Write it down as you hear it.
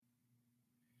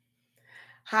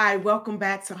Hi, welcome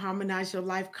back to Harmonize Your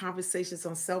Life Conversations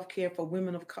on Self Care for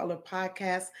Women of Color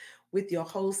podcast with your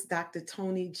host, Dr.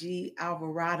 Tony G.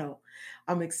 Alvarado.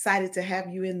 I'm excited to have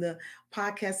you in the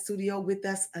podcast studio with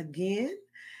us again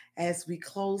as we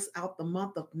close out the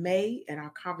month of May and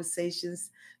our conversations.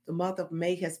 The month of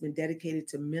May has been dedicated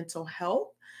to mental health.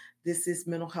 This is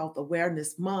Mental Health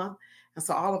Awareness Month. And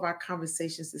so all of our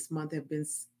conversations this month have been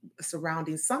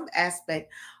surrounding some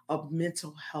aspect of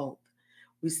mental health.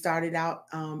 We started out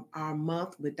our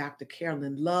month with Dr.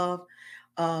 Carolyn Love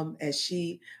as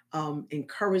she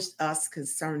encouraged us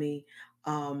concerning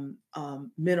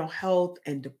mental health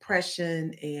and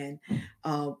depression and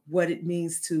what it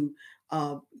means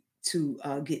uh, to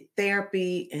get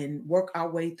therapy and work our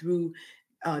way through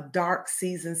dark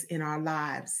seasons in our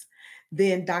lives.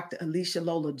 Then Dr. Alicia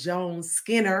Lola Jones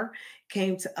Skinner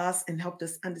came to us and helped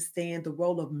us understand the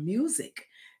role of music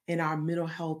in our mental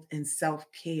health and self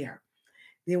care.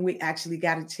 Then we actually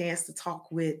got a chance to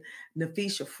talk with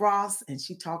Nafisha Frost, and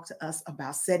she talked to us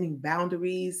about setting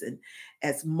boundaries and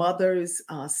as mothers,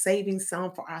 saving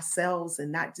some for ourselves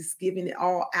and not just giving it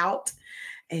all out,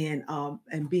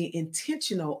 and being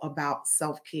intentional about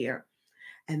self care.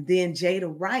 And then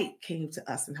Jada Wright came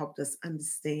to us and helped us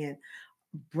understand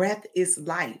breath is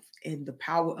life and the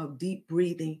power of deep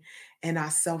breathing and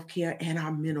our self care and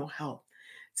our mental health.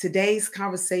 Today's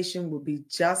conversation will be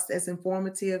just as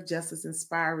informative, just as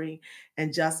inspiring,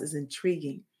 and just as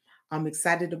intriguing. I'm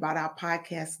excited about our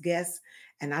podcast guests,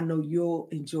 and I know you'll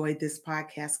enjoy this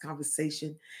podcast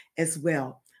conversation as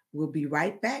well. We'll be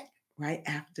right back right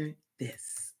after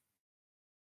this.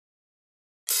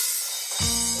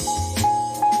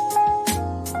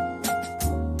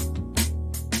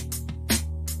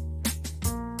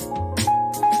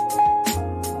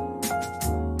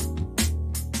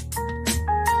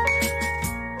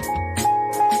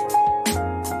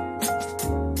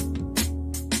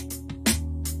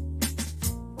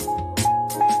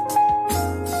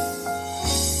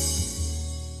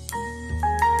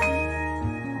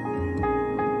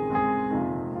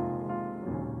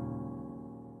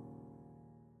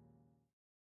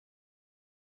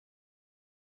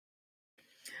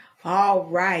 All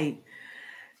right.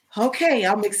 Okay,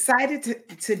 I'm excited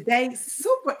today,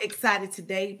 super excited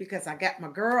today because I got my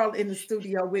girl in the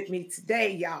studio with me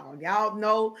today, y'all. Y'all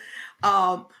know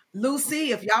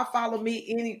Lucy, if y'all follow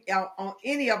me on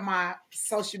any of my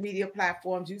social media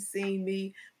platforms, you've seen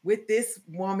me with this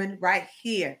woman right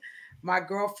here. My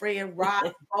girlfriend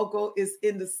Roz Bogle is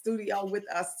in the studio with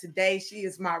us today. She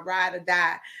is my ride or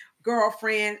die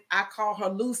girlfriend. I call her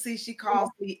Lucy. She calls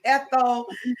me Ethel.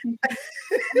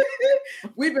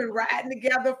 We've been riding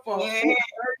together for Yeah,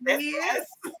 30 years. that's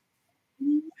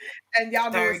And y'all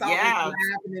know it's third. always Yeah, laughing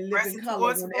and living pressing color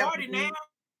towards whenever 40 now.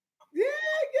 we, yeah,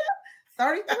 yeah.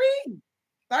 33.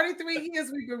 33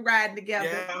 years we've been riding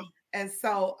together. Yeah, And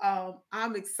so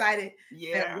I'm excited that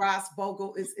yeah. Roz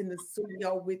Bogle is in the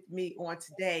studio with me on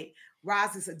today.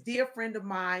 Roz is a dear friend of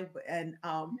mine, and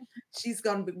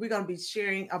we're gonna be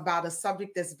sharing about a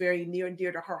subject that's very near and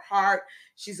dear to her heart.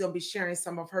 She's gonna be sharing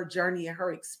some of her journey and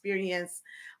her experience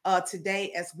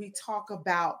today as we talk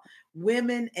about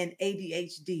women and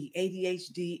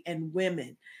ADHD and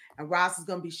women. And Roz is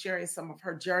gonna be sharing some of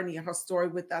her journey and her story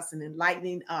with us and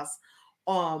enlightening us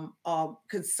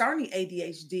concerning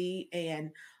ADHD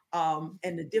and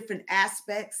the different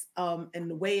aspects and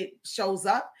the way it shows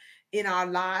up in our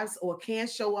lives or can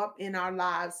show up in our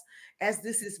lives as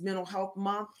this is Mental Health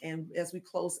Month and as we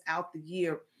close out the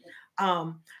year.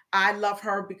 Um, I love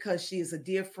her because she is a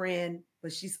dear friend,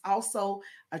 but she's also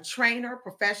a trainer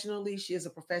professionally. She is a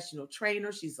professional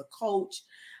trainer. She's a coach.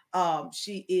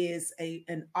 She is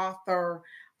an author.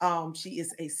 She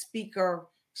is a speaker.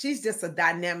 She's just a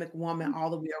dynamic woman all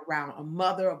the way around, a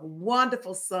mother of a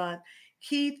wonderful son,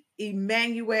 Keith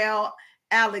Emmanuel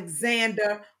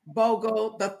Alexander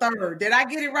Bogle the third. Did I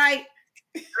get it right?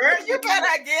 Girl, you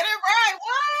better get it right.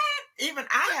 What? Even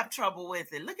I have trouble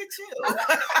with it. Look at you.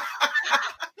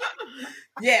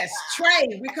 Yes,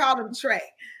 Trey. We call him Trey.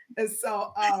 And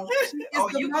so she is Oh,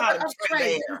 the you mother call him of Trey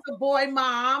Trey. She's Bear. a boy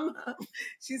mom.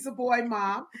 She's a boy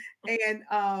mom,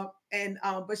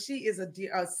 but she is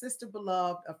a sister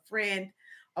beloved, a friend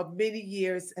of many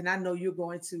years, and I know you're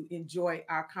going to enjoy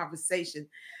our conversation,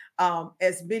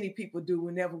 as many people do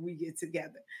whenever we get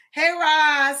together. Hey,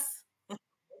 Ross.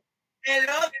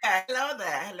 Hello there. Hello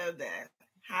there. Hello there.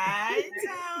 Hi,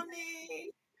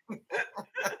 Tony.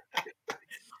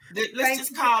 Let's Thank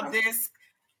just you for call coming. this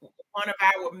one of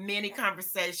our many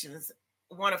conversations,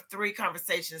 one of three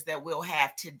conversations that we'll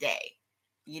have today.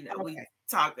 We Okay.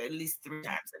 talk at least 3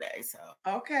 times a day. So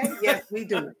Okay. Yes, we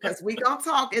do. Because we're going to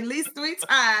talk at least 3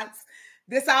 times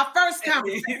This is our first At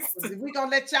conversation. least. We're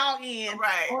gonna let y'all in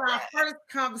Right, on our right. first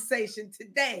conversation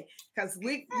today, because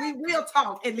we will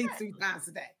talk at least 3 times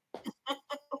a day.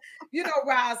 You know,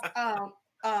 Roz,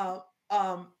 uh,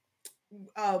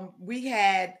 um, we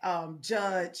had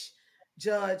Judge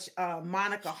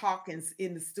Monica Hawkins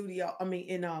in the studio. I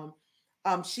mean,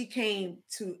 she came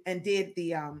to and did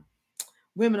the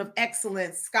Women of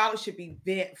Excellence scholarship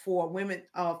event for women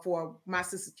for My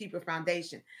Sister's Keeper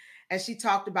Foundation, and she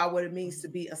talked about what it means to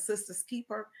be a sister's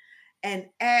keeper. And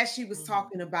as she was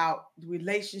talking about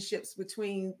relationships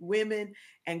between women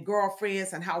and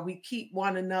girlfriends and how we keep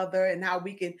one another and how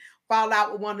we can fall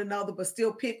out with one another, but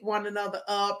still pick one another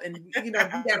up and, be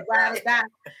that ride or die.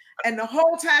 And the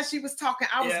whole time she was talking,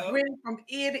 I was grinning from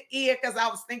ear to ear because I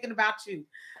was thinking about you.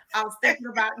 I was thinking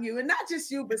about you, and not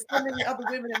just you, but so many other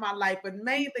women in my life. But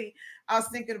mainly, I was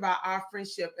thinking about our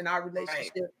friendship and our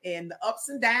relationship and the ups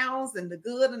and downs and the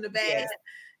good and the bad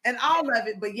and all of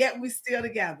it. But yet we still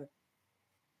together.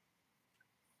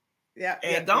 Yeah,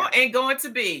 and going to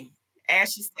be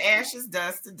ashes to ashes,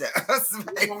 dust to dust.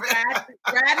 Ride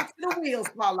it to the wheels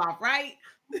fall off, right?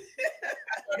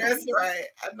 That's right.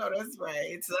 I know that's right.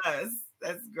 It's us.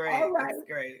 That's great. All right. That's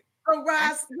great. So,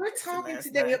 Roz, we're talking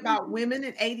today about women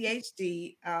and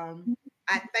ADHD.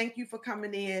 I thank you for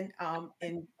coming in.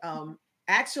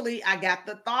 Actually, I got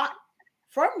the thought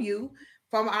from you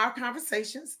from our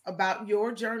conversations about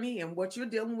your journey and what you're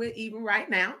dealing with even right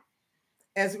now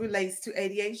as it relates to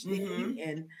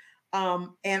ADHD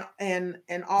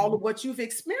and all of what you've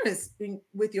experienced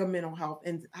with your mental health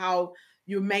and how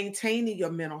you're maintaining your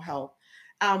mental health.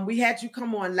 We had you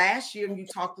come on last year and you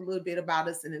talked a little bit about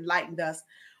us and enlightened us,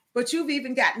 but you've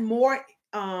even gotten more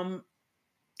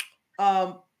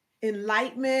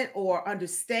enlightenment or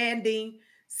understanding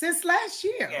since last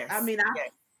year. Yes, I mean,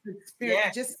 I've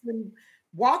experienced just been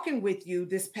walking with you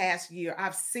this past year.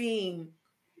 I've seen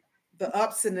the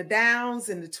ups and the downs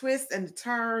and the twists and the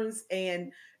turns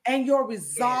and your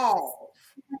resolve,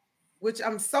 which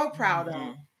I'm so proud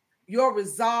of. Your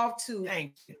resolve to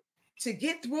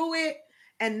get through it,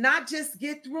 and not just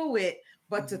get through it,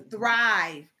 but to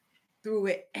thrive through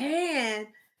it and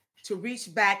to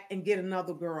reach back and get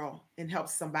another girl and help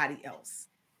somebody else.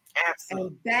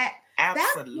 Absolutely. And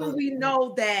that's when we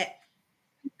know that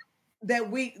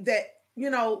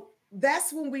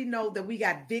that's when we know that we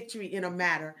got victory in a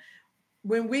matter.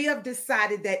 When we have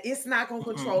decided that it's not going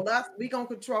to control us, we're going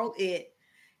to control it.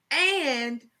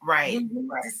 And when we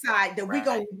decide that we're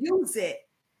going to use it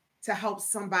to help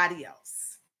somebody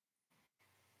else.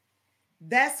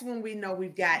 That's when we know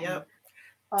we've gotten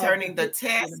turning the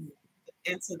test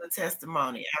into the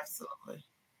testimony. Absolutely.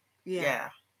 Yeah.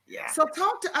 So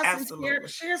talk to us and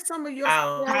share some of your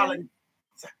story.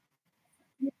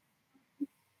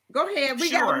 Go ahead. We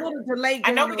got a little delay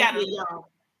going on here, y'all.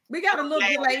 We got a little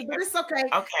delay, but it's okay.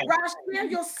 Okay. Roz, share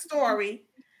your story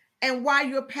and why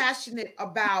you're passionate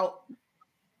about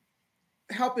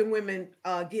helping women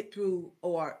get through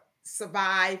or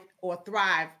survive or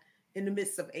thrive in the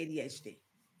midst of ADHD.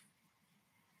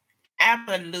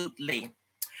 Absolutely.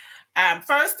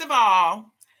 First of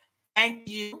all, thank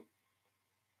you.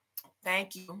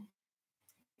 Thank you.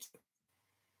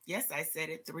 Yes, I said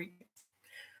it 3.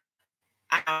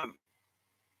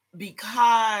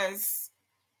 Because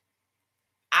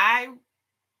I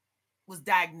was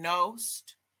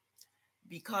diagnosed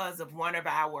because of one of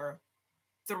our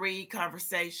 3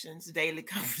 daily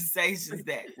conversations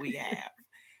that we have.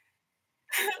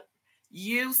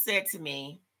 You said to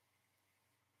me,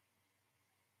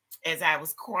 as I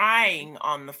was crying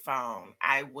on the phone,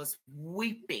 I was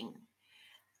weeping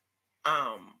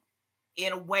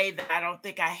in a way that I don't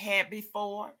think I had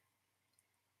before.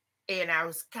 And I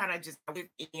was kind of just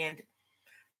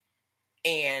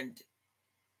and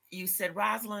you said,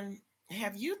 Rosalind,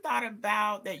 have you thought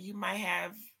about that you might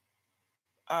have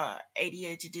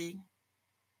ADHD?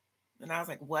 And I was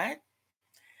like, what?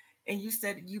 And you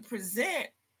said, you present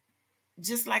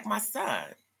just like my son.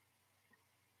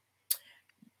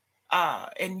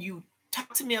 And you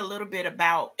talked to me a little bit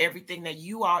about everything that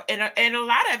you are, and a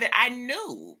lot of it I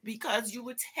knew because you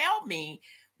would tell me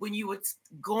when you were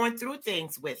going through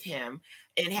things with him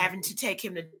and having to take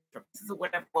him to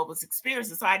whatever what was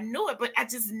experiencing. So I knew it, but I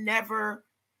just never,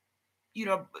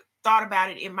 thought about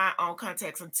it in my own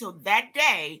context until that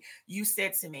day you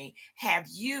said to me, have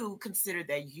you considered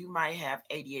that you might have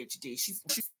ADHD? She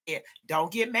said,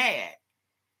 don't get mad.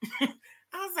 I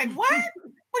was like, what? What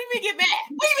do you mean get mad?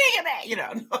 What do you mean get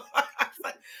mad?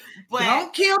 But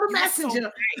don't kill the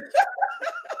messenger.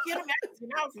 Kill the messenger.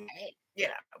 And I was like,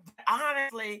 but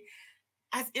honestly,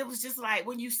 it was just like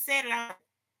when you said it,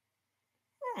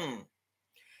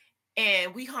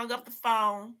 And we hung up the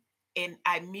phone, and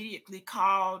I immediately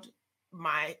called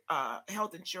my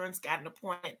health insurance, got an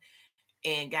appointment,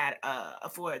 and got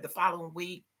for the following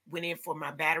week, went in for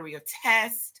my battery of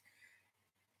tests,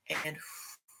 and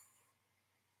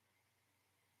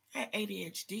I had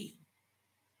ADHD,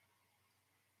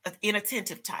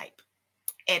 inattentive type,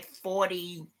 at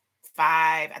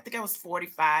 45. I think I was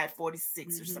 45,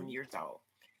 46, or some Mhm. years old.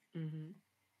 Mhm.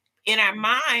 In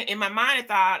my mind, I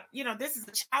thought, this is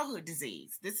a childhood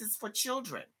disease. This is for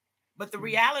children. But the Mhm.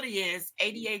 reality is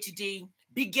ADHD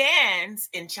begins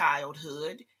in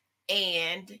childhood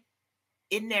and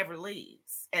it never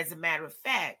leaves. As a matter of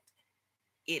fact,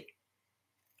 it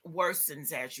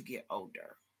worsens as you get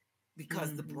older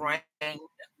because the Mhm. brain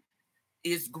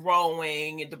is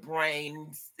growing and the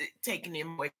brain's taking in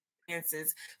more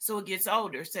experiences. So it gets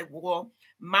older. So, well,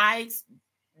 my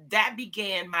that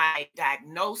began my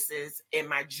diagnosis and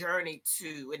my journey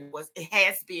to, and it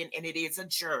has been, and it is a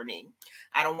journey.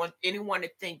 I don't want anyone to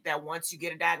think that once you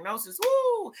get a diagnosis,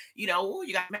 whoo, ooh,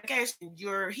 you got medication,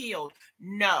 you're healed.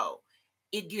 No,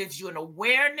 it gives you an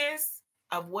awareness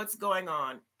of what's going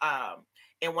on.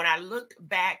 And when I looked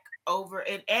back over,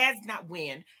 and as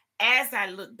I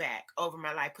look back over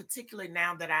my life, particularly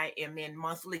now that I am in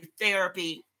monthly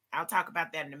therapy, I'll talk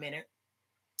about that in a minute,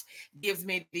 gives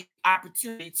me the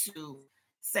opportunity to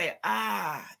say,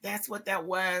 that's what that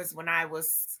was when I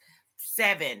was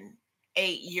 7,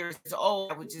 8 years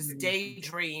old. I would just Mhm.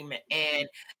 daydream. And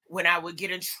when I would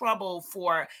get in trouble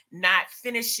for not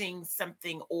finishing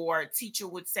something, or a teacher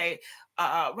would say,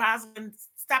 Rosalind,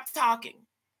 stop talking.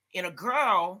 And a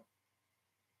girl,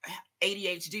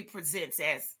 ADHD presents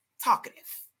as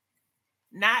talkative.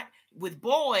 Not with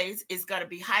boys, it's gonna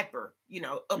be hyper,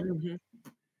 Mhm.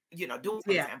 doing all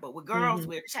the Yeah. time. But with girls, Mhm.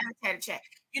 we're chat, chat, chat.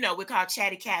 We're called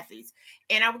chatty Cathy's.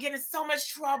 And I would get in so much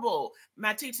trouble.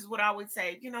 My teachers would always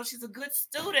say, she's a good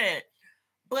student,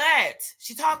 but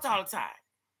she talked all the time.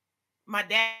 My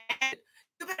dad,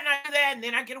 you better not do that. And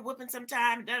then I get a whipping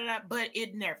sometime, da, da, da. But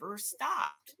it never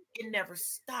stopped. It never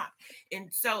stopped.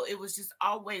 And so it was just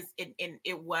always, and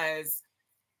it was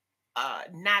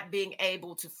not being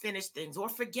able to finish things, or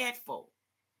forgetful,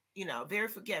 very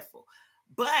forgetful.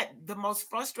 But the most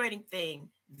frustrating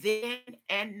thing then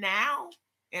and now,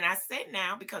 and I say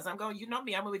now because you know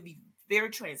me, I'm going to be very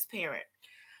transparent.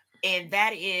 And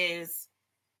that is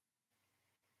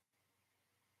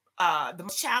the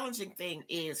most challenging thing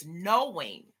is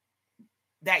knowing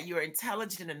that you're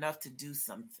intelligent enough to do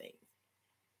something.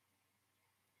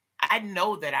 I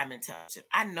know that I'm intelligent.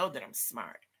 I know that I'm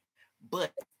smart,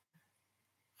 but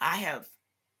I have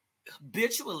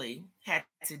habitually had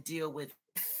to deal with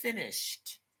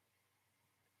finished.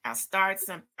 I'll start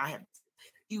something, I have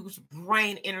huge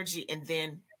brain energy, and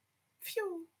then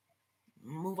phew,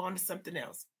 move on to something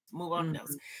else, move on to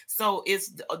else. Mhm. So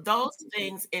it's those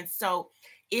things. And so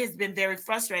it's been very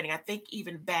frustrating. I think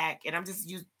even back, and I'm just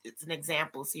using it's an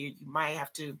example here, you might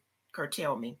have to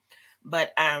curtail me,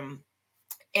 but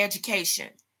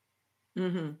education.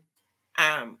 Mhm.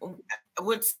 Um I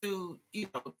went to,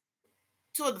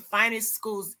 two of the finest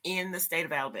schools in the state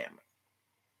of Alabama.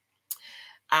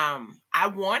 I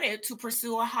wanted to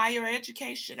pursue a higher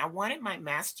education. I wanted my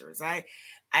master's. I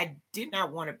did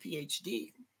not want a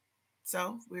PhD.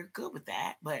 So we're good with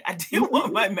that. But I did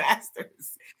want my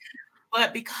master's.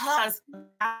 But because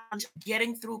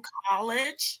getting through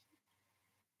college,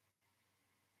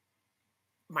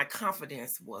 my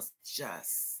confidence was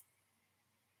just,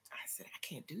 I said, I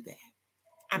can't do that.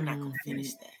 I'm not going to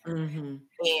finish Mhm. that. Mhm.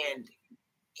 And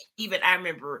even I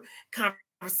remember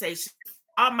conversations,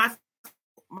 all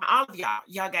all of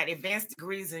y'all got advanced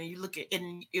degrees, and you look at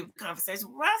in conversation,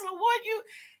 Rosalind, what you?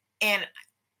 And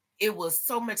it was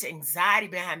so much anxiety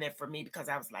behind that for me because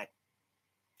I was like,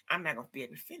 I'm not going to be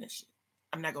able to finish it.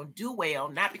 I'm not going to do well,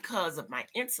 not because of my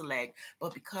intellect,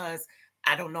 but because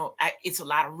I don't know. It's a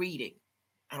lot of reading.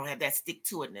 I don't have that stick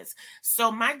to itness.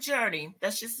 So my journey,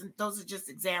 those are just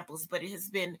examples, but it has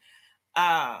been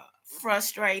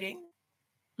frustrating.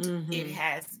 It Mhm.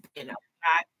 has been a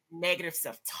lot of negative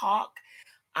self-talk,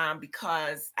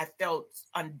 because I felt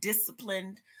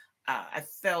undisciplined. I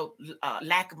felt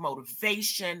lack of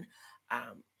motivation.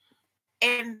 Um,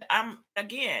 and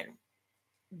again,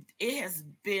 it has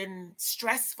been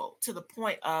stressful to the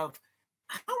point of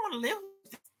I don't want to live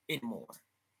with this anymore.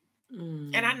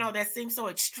 And I Mm. know that seems so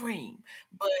extreme,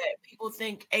 but people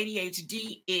think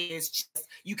ADHD is just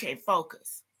you can't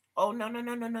focus. Oh, no, no,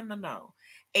 no, no, no, no, no.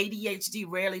 ADHD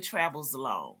rarely travels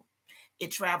alone.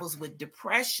 It travels with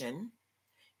depression,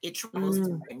 it travels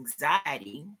Mm. with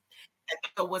anxiety,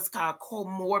 and what's called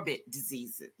comorbid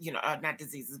diseases, not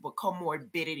diseases, but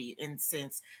comorbidity in the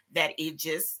sense that it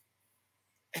just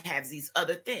has these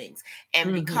other things.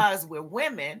 And Mhm. because we're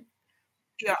women,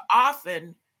 we are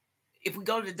often, if we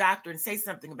go to the doctor and say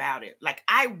something about it, like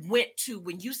I went to,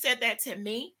 when you said that to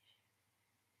me,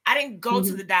 I didn't go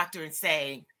to Mhm. the doctor and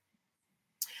say,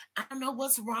 I don't know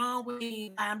what's wrong with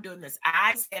me. I'm doing this.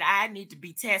 I said I need to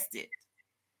be tested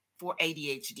for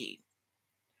ADHD.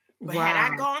 But had I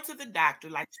Wow. gone to the doctor,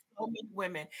 like so many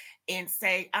women, and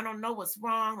say, I don't know what's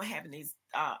wrong, I'm having these,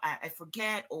 I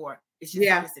forget, or it's just all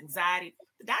Yeah. this anxiety,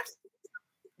 the doctor,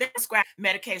 they prescribe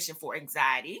medication for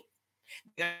anxiety,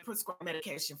 they prescribe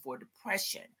medication for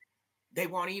depression. They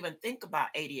won't even think about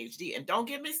ADHD. And don't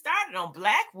get me started on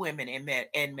Black women in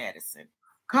medicine.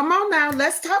 Come on now.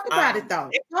 Let's talk about it Um,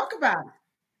 though. Talk about it.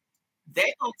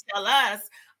 they gonna tell us,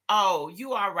 oh,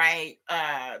 you are right.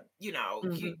 You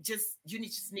Mhm. just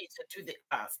need to do the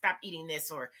stop eating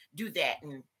this or do that.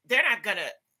 And they're not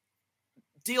gonna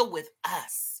deal with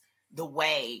us the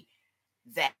way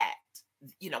that,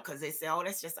 because they say, oh,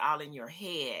 that's just all in your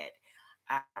head.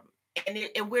 Um,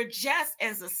 and we're just,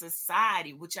 as a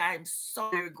society, which I am so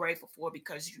very grateful for,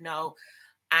 because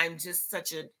I'm just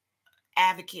such an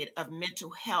advocate of mental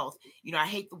health. I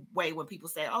hate the way when people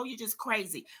say, "Oh, you're just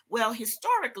crazy." Well,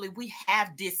 historically, we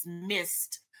have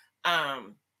dismissed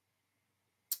um,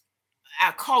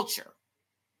 our culture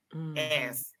Mhm.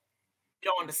 as, you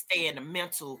don't understand the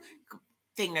mental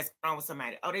thing that's wrong with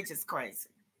somebody. Oh, they're just crazy.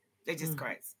 They're just Mhm.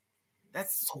 crazy.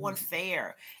 That's so Mhm.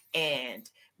 unfair,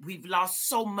 and we've lost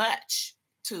so much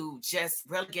to just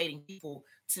relegating people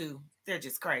to, they're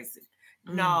just crazy.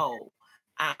 Mhm. No,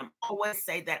 always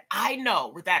say that I know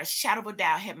without a shadow of a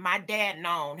doubt, had my dad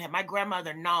known, had my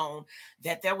grandmother known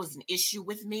that there was an issue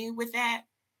with me with that,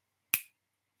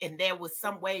 and there was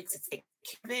some way to take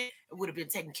care of it, it would have been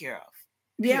taken care of.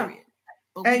 Yeah. Period.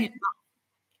 But we And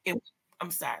didn't.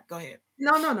 I'm sorry. Go ahead.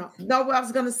 no, no, no. No, what I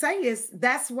was gonna say is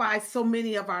that's why so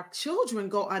many of our children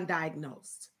go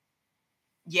undiagnosed.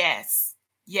 Yes.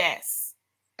 Yes.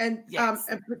 Yes.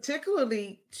 And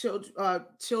particularly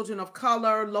children of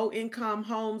color, low income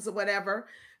homes or whatever,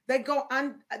 they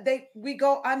we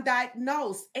go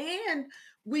undiagnosed, and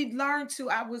we learn to.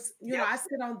 Yep. I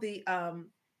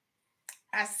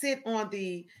sit on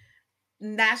the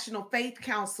National Faith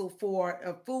Council for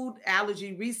a food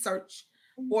allergy research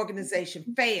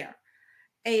organization, FAIR.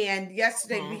 And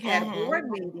yesterday we had a Mm-hmm. board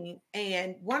meeting,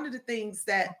 and one of the things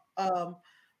that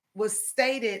was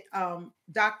stated,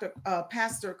 Dr.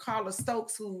 Pastor Carla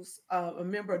Stokes, who's a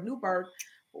member of New Birth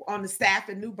on the staff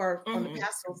in New Birth on the Mm-hmm.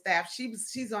 pastoral staff,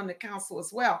 she's on the council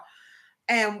as well.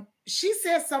 And she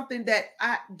said something that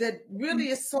really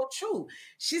is so true.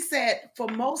 She said, for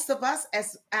most of us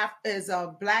as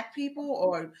Black people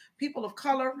or people of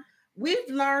color, we've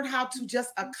learned how to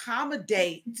just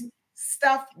accommodate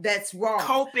stuff that's wrong.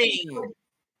 Coping.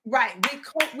 Right. We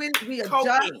cope with,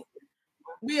 Coping.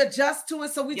 we adjust to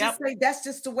it. So we just Yep. say that's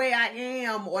just the way I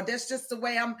am, or that's just the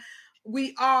way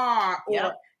we are, Yep.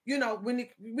 or when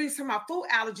we talking about food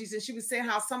allergies, and she was saying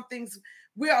how some things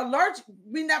we're allergic,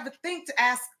 we never think to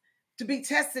ask to be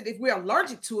tested if we're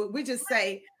allergic to it. We just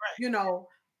say, you know,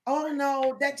 oh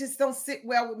no, that just don't sit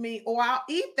well with me, or I'll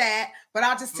eat that, but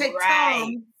I'll just take Right.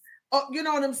 Tom. Oh, you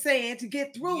know what I'm saying? To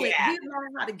get through it, Yeah. we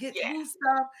learn how to get Yeah. through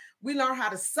stuff. We learn how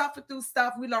to suffer through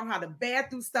stuff. We learn how to bear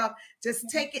through stuff. Just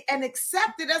take it and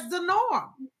accept it as the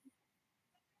norm.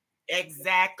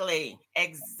 Exactly.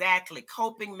 Exactly.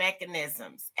 Coping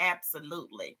mechanisms.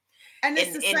 Absolutely. And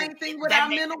it's the And same thing with that our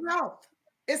makes mental health.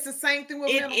 It's the same thing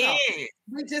with it mental health. is.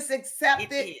 We just accept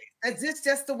It it is. as this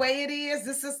just the way it is.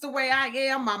 This is the way I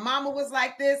am. My mama was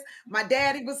like this. My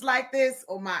daddy was like this,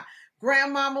 or my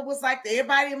grandmama was like that.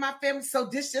 Everybody in my family. So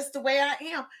this just the way I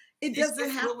am. It It's doesn't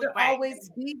just have what we to right. always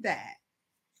be that.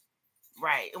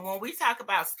 Right. And when we talk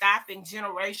about stopping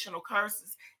generational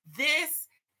curses, this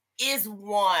is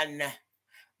one,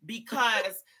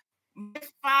 because my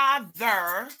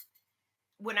father,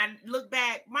 when I look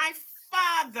back, my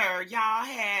father, y'all,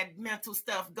 had mental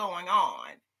stuff going on.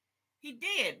 He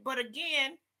did. But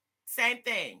again, same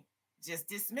thing. Just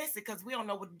dismiss it because we don't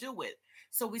know what to do with.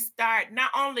 So we start,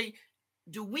 not only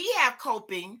do we have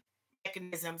coping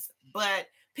mechanisms, but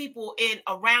people in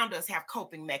around us have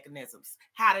coping mechanisms.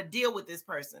 How to deal with this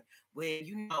person.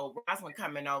 When Rosalind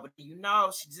coming over,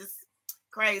 she's just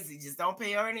crazy. Just don't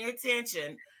pay her any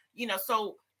attention.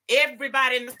 So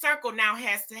everybody in the circle now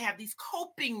has to have these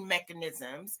coping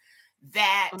mechanisms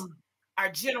that Um, are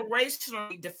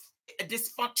generationally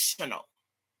dysfunctional.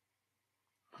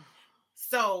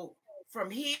 So from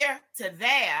here to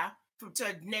there, to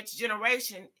the next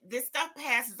generation, this stuff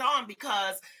passes on,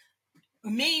 because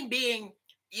me being,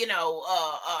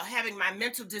 having my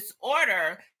mental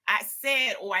disorder, I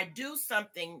said or I do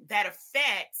something that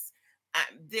affects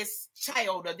this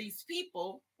child or these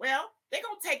people, well, they're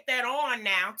going to take that on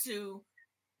now to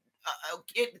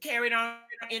get carried on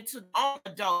into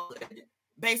adulthood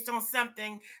based on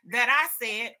something that I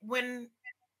said when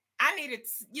I needed,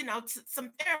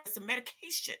 some therapy, some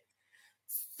medication.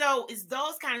 So it's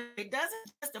those kind of, it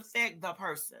doesn't just affect the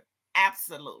person.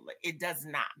 Absolutely. It does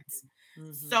not.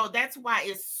 Mhm. So that's why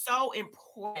it's so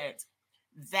important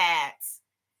that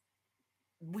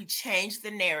we change the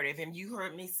narrative. And you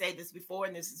heard me say this before,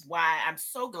 and this is why I'm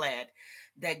so glad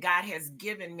that God has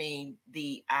given me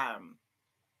the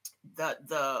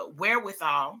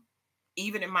wherewithal,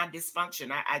 even in my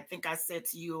dysfunction. I think I said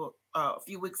to you a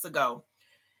few weeks ago,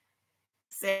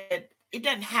 said it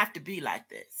doesn't have to be like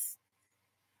this.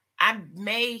 I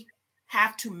may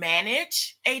have to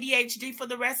manage ADHD for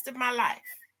the rest of my life.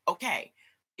 Okay.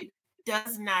 It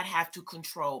does not have to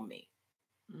control me.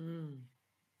 Mm.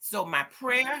 So my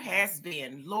prayer has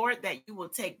been, Lord, that you will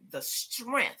take the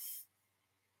strength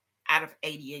out of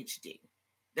ADHD,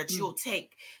 that you'll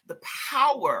take the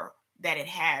power that it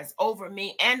has over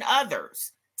me and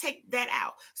others. Take that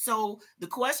out. So the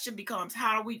question becomes,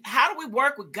 how do we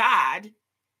work with God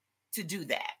to do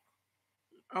that?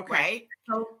 Okay. Right?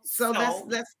 So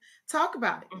let's talk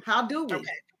about it. How do we? Okay.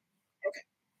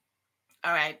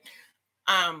 All right.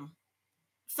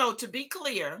 So to be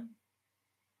clear,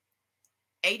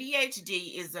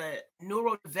 ADHD is a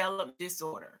neurodevelopment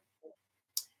disorder.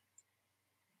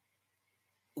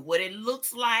 What it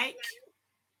looks like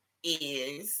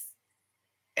is,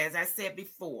 as I said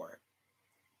before,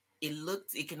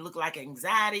 it can look like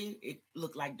anxiety, it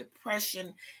look like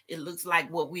depression, it looks like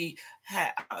what we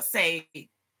say,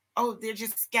 oh, they're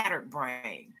just scattered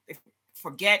brain, they're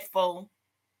forgetful.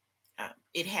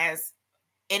 It has,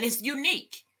 and it's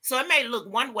unique. So it may look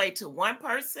one way to one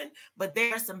person, but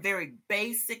there are some very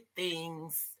basic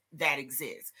things that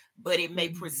exist, but it may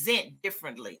present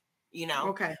differently,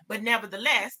 Okay. But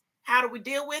nevertheless, how do we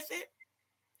deal with it?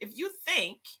 If you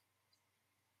think,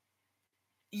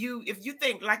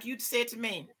 like you said to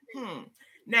me,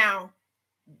 now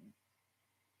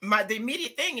the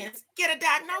immediate thing is get a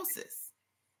diagnosis.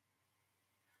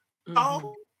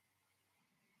 Oh,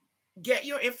 get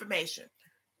your information.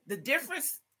 The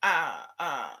difference,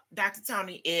 Dr.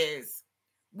 Tony, is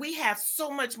we have so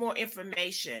much more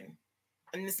information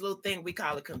in this little thing we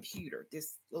call a computer,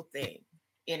 this little thing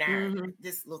in our,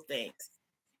 this little thing.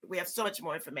 We have so much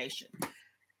more information.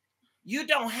 You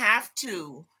don't have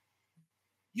to,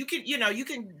 you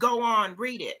can go on,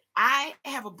 read it. I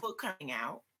have a book coming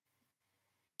out.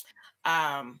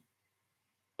 And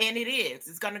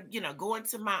it's going to, go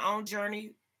into my own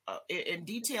journey in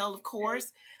detail, of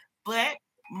course, but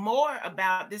more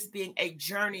about this being a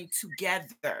journey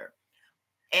together.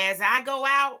 As I go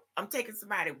out, I'm taking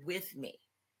somebody with me.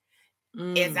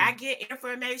 As I get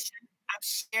information, I'm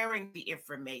sharing the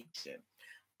information,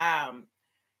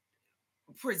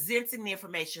 presenting the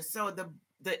information. So the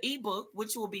ebook,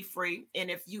 which will be free, and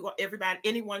if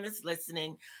anyone that's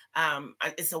listening,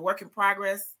 it's a work in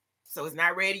progress, so it's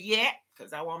not ready yet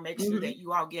because I want to make sure that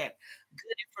you all get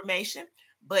good information.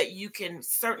 But you can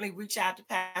certainly reach out to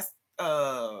Pastor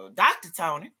Dr.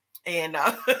 Tony. And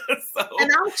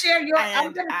and I'll share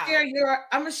I'm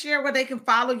gonna share where they can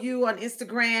follow you on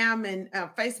Instagram and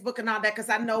Facebook and all that, because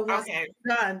I know once it's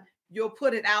done, you'll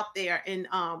put it out there, and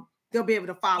they'll be able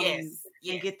to follow you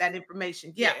and get that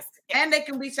information. Yes. And they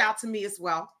can reach out to me as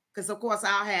well, because of course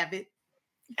I'll have it.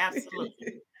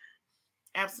 Absolutely.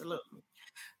 Absolutely.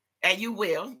 And you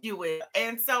will.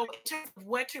 And so in terms of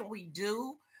what can we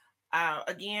do?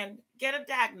 Again, get a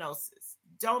diagnosis.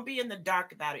 Don't be in the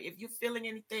dark about it. If you're feeling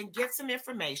anything, get some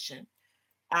information.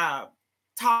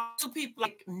 Talk to people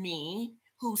like me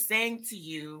who's saying to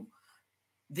you,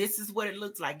 this is what it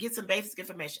looks like. Get some basic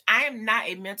information. I am not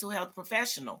a mental health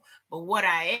professional, but what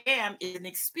I am is an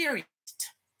experienced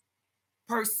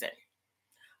person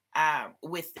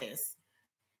with this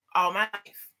all my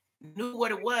life. Knew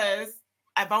what it was.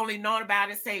 I've only known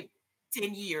about it, say,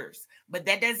 10 years. But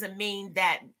that doesn't mean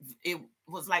that it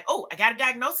was like, oh, I got a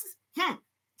diagnosis.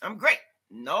 I'm great.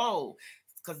 No,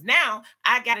 because now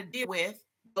I got to deal with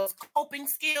those coping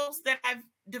skills that I've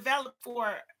developed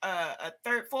for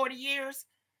 40 years.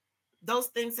 Those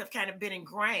things have kind of been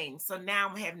ingrained. So now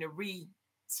I'm having to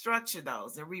restructure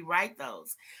those and rewrite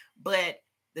those. But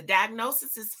the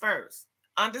diagnosis is first.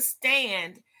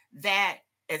 Understand that,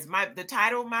 as the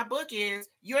title of my book is,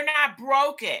 you're not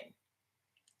broken.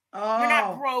 Oh. You're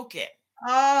not broken.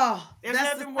 Oh, there's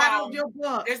nothing wrong with your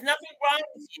book. There's nothing wrong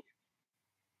with you.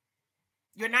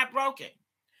 You're not broken.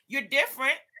 You're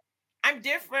different. I'm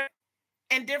different,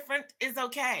 and different is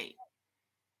okay.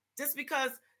 Just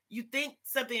because You think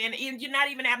something, and you're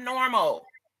not even abnormal.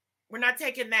 We're not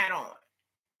taking that on.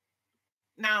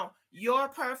 Now, you're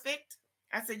perfect.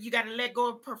 I said you got to let go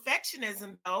of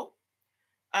perfectionism though,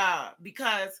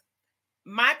 because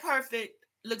my perfect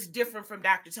looks different from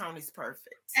Dr. Tony's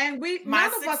perfect. And My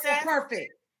none of us are success,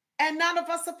 perfect. And none of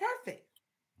us are perfect.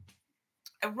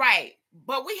 right.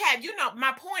 But we have,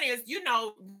 my point is,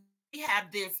 we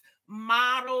have this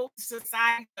model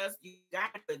society does, you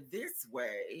got to do it this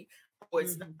way, or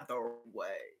it's Mhm. not the right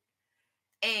way.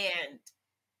 And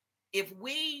if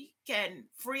we can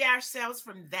free ourselves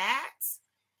from that,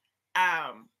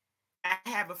 um, I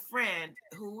have a friend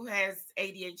who has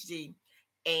ADHD,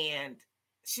 and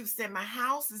she said, my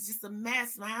house is just a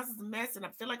mess. My house is a mess, and I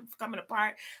feel like it's coming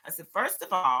apart. I said, first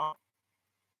of all,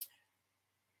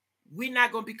 we're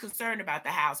not going to be concerned about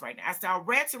the house right now. I said, are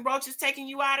rats and roaches taking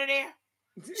you out of there?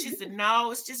 She said,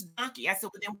 no, it's just donkey. I said,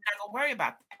 well, then we're not going to worry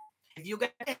about that. If you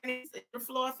got panties in the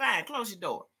floor, fine, close your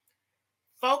door.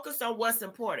 Focus on what's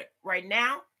important. Right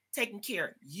now, taking care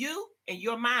of you and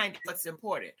your mind is what's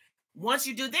important. Once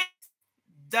you do this,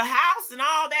 the house and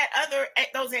all that other,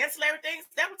 those ancillary things,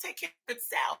 that will take care of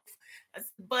itself.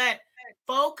 But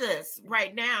focus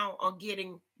right now on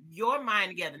getting your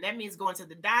mind together. That means going to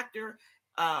the doctor,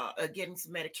 getting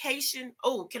some medication.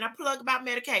 Oh, can I plug about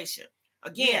medication?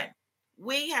 Again, Yeah.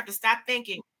 we have to stop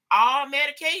thinking all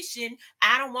medication.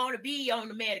 I don't want to be on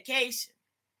the medication.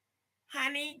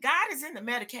 Honey, God is in the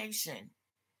medication.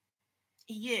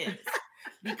 He is.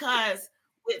 Because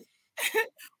with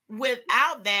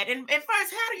without that, and first,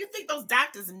 how do you think those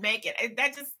doctors make it?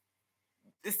 That just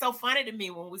is so funny to me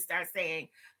when we start saying,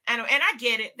 and I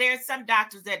get it. There's some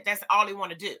doctors that's all they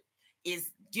want to do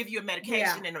is give you a Yeah.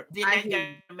 medication, and then I they hear get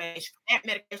you. a medication for that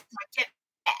medication. I get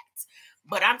that.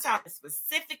 But I'm talking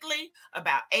specifically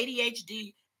about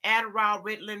ADHD, Adderall,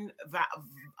 Ritalin,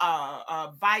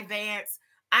 Vyvanse.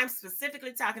 I'm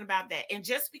specifically talking about that. And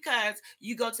just because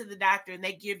you go to the doctor and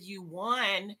they give you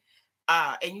one,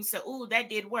 and you say, "Oh, that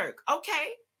did work,"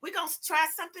 okay, we're gonna try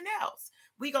something else.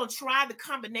 We're gonna try the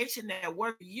combination that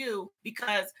worked for you,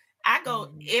 because I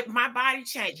go, Mhm. if my body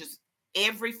changes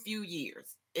every few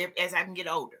years as I can get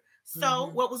older. So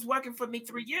Mhm. what was working for me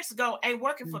 3 years ago ain't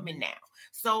working for me Mhm. now.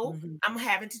 So Mhm. I'm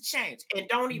having to change. And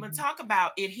don't even Mhm. talk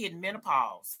about it hitting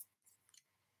menopause.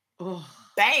 Oh.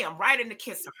 Bam, right in the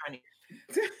kisser, honey.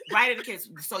 Right in the kiss.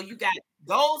 So you got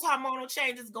those hormonal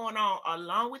changes going on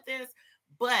along with this,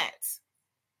 but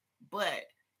but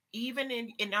even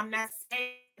in, and I'm not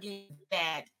saying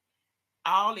that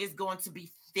all is going to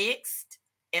be fixed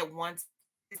at once.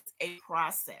 It's a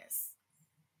process.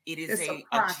 It is It's a a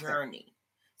process. journey.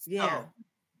 Yeah. So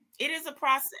it is a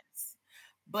process.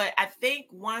 But I think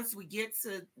once you get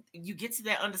to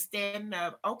that understanding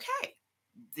of, okay,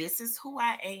 this is who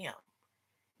I am.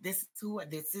 This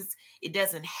is, it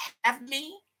doesn't have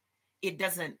me, it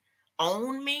doesn't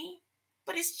own me,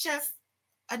 but it's just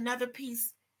another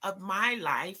piece of my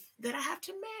life that I have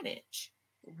to manage.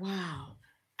 Wow.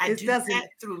 I It do doesn't. that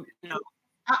through,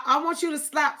 I want you to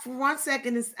stop for 1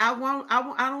 second. I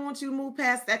don't want you to move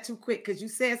past that too quick because you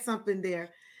said something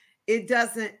there. It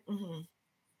doesn't mhm,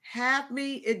 have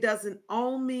me, it doesn't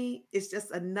own me. It's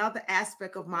just another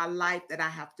aspect of my life that I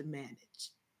have to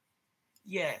manage.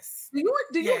 yes, Do you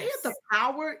hear the yes,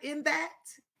 power in that?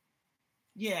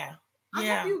 yeah, I hope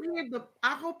yeah,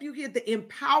 you hear the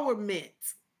empowerment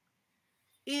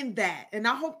in that. And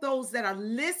I hope those that are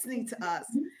listening to us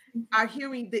are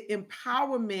hearing the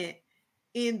empowerment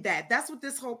in that. That's what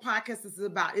this whole podcast is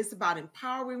about. It's about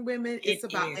empowering women, it it's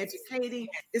about is. educating,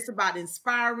 it's about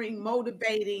inspiring,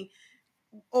 motivating,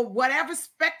 or whatever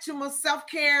spectrum of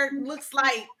self-care looks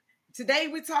like. Today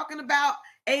we're talking about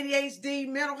ADHD,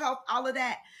 mental health, all of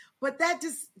that. But that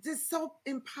just so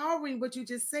empowering what you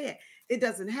just said. It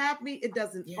doesn't have me, it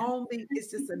doesn't Yeah, own me.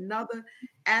 It's just another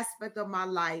aspect of my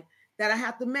life that I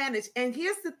have to manage. And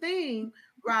here's the thing,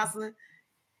 Rosalind,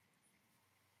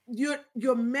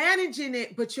 you're managing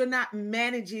it, but you're not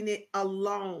managing it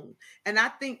alone. And I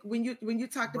think when you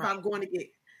talked right. about going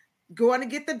to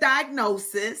get the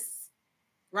diagnosis,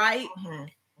 right?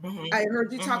 Mhm, mhm, I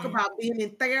heard you talk mhm. about being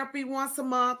in therapy once a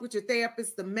month with your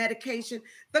therapist, the medication,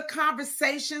 the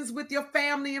conversations with your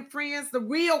family and friends, the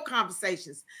real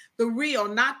conversations, the real,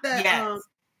 Yes, not yes,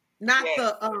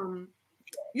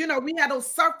 we had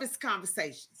those surface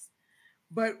conversations,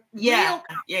 but yeah, real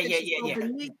yeah, yeah, conversations yeah, go yeah.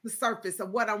 beneath the surface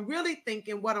of what I'm really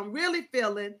thinking, what I'm really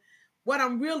feeling, what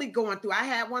I'm really going through. I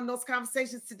had one of those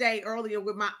conversations today earlier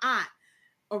with my aunt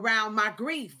around my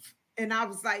grief. And I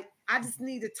was like, I just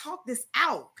need to talk this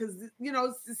out because,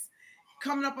 it's just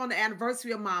coming up on the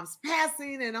anniversary of mom's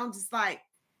passing. And I'm just like,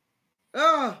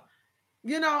 oh,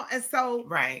 and so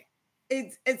Right.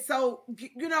 it's so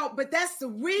but that's the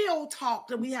real talk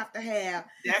that we have to have,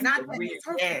 That's not the that real,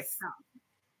 surface yes. stuff.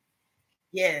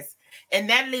 Yes. And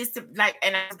that leads to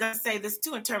and I was gonna say this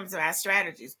too in terms of our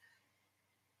strategies.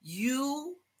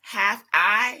 You have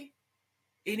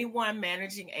anyone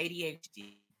managing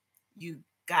ADHD, you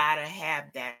gotta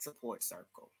have that support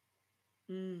circle.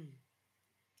 Mm.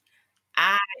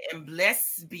 I am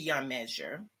blessed beyond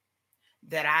measure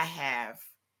that I have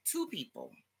two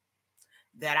people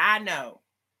that I know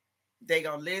they're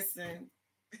gonna listen.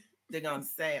 They're gonna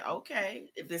say, okay,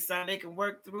 if there's something they can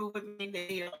work through with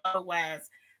me, otherwise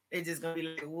they're just gonna be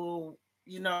like, well,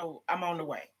 I'm on the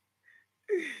way.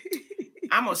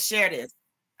 I'm gonna share this.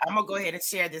 I'm gonna go ahead and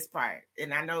share this part.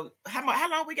 And I know how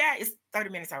long we got? It's 30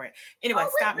 minutes already. Anyway,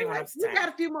 stop me when I'm We got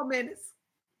a few more minutes.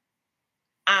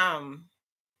 A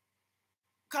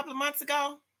couple of months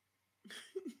ago,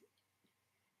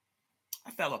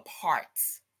 I fell apart.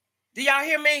 Do y'all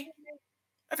hear me?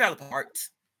 I fell apart.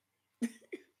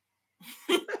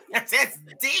 I just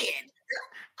did.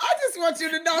 I just want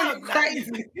you to know you're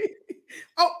crazy.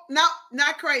 Oh, no,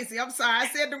 not crazy. I'm sorry. I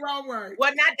said the wrong word.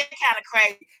 Well, not that kind of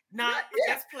crazy. No,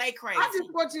 just play crazy. I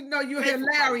just want you to know you're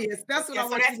hilarious. That's what I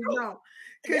want you to know.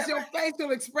 Because your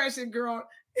facial expression, girl,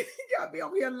 you gotta be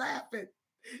over here laughing.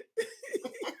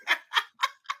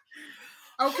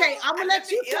 Okay, I'm gonna let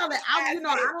you tell it. I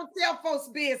don't tell folks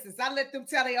business. I let them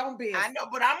tell their own business. I know,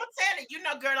 but I'm gonna tell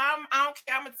it. Girl, I don't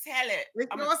care. I'm gonna tell it.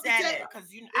 It's yours to tell. Because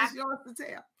it's yours to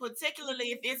tell.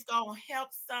 Particularly if it's gonna help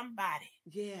somebody.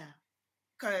 Yeah.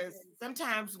 Because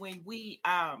sometimes when we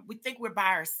think we're by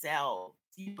ourselves,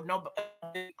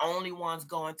 the only ones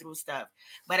going through stuff.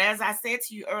 But as I said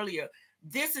to you earlier,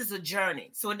 this is a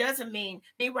journey. So it doesn't mean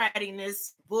me writing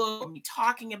this book, me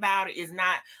talking about it is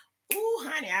not, ooh,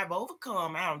 honey, I've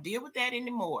overcome. I don't deal with that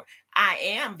anymore. I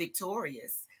am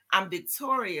victorious. I'm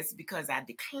victorious because I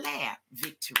declare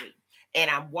victory and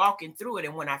I'm walking through it.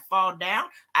 And when I fall down,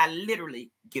 I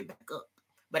literally get back up.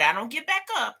 But I don't get back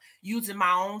up using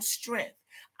my own strength.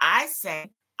 I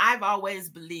say, I've always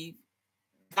believed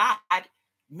God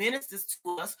ministers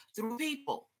to us through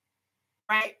people,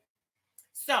 right?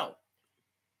 So, a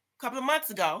couple of months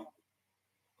ago,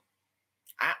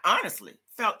 I honestly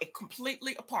felt it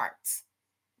completely apart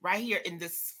right here in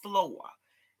this floor.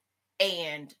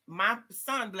 And my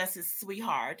son, bless his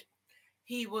sweetheart,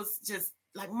 he was just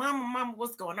like, Mama,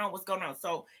 what's going on? What's going on?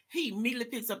 So he immediately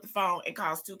picks up the phone and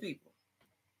calls two people.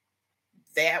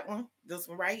 That one, this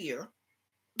one right here.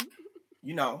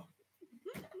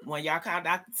 When y'all call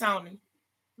Dr. Tony,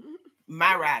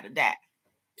 my ride or die.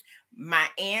 My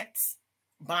aunt,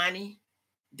 Bonnie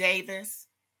Davis.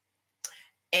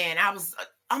 And I was,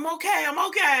 I'm okay.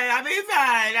 I'll be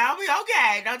fine. I'll be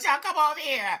okay. Don't y'all come over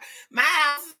here. My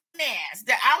house is a mess.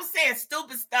 I was saying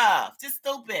stupid stuff, just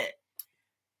stupid.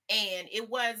 And it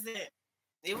was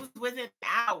within an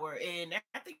hour, and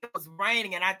I think it was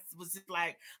raining, and I was just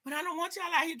like, but I don't want y'all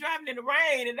out here driving in the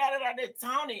rain. And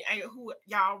Tony, who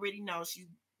y'all already know, she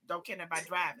don't care about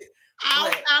driving.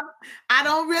 I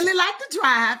don't really like to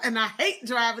drive, and I hate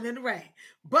driving in the rain.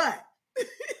 But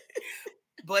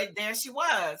there she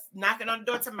was, knocking on the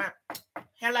door to my,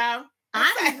 hello.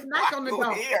 I didn't even knock on the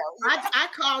door. I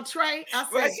called Trey. I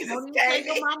said, "Tell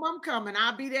your mom I'm coming.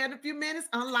 I'll be there in a few minutes.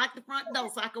 Unlock the front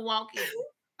door so I can walk in."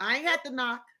 I ain't had to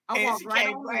knock. I walked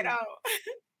right on.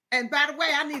 And by the way,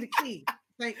 I need a key.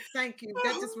 Thank you.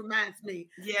 That just reminds me.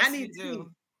 Yes, I need a key.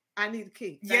 I need a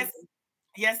key.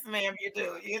 Yes, ma'am, you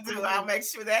do. You do. I'll make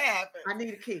sure that happens. I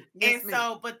need a key. Yes, and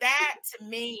so, but that to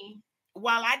me,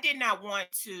 while I did not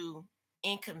want to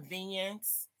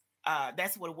inconvenience,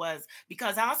 that's what it was.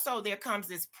 Because also there comes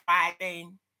this pride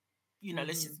thing.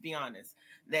 Let's just be honest.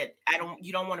 That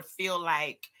you don't want to feel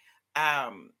like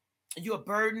you're a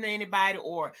burden to anybody,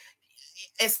 or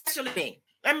especially me.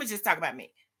 Let me just talk about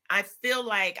me. I feel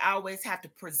like I always have to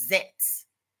present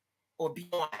or be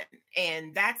on,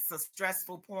 and that's a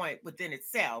stressful point within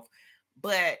itself.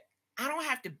 But I don't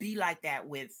have to be like that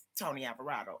with Tony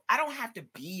Alvarado. I don't have to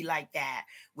be like that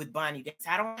with Bonnie Davis.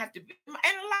 I don't have to be, and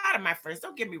a lot of my friends,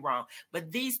 don't get me wrong,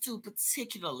 but these two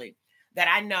particularly that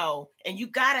I know, and you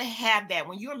got to have that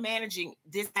when you're managing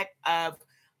this type of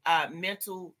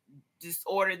mental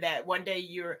disorder, that one day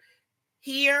you're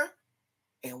here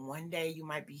and one day you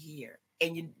might be here.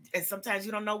 And sometimes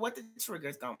you don't know what the trigger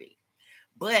is going to be.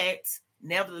 But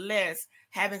nevertheless,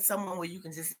 having someone where you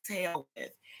can just tell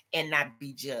with and not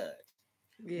be judged.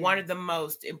 Yeah. One of the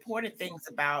most important things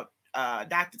about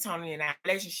Dr. Tony and our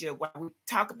relationship, while we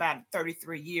talk about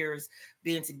 33 years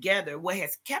being together, what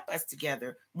has kept us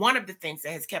together, one of the things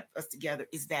that has kept us together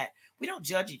is that we don't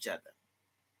judge each other.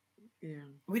 Yeah.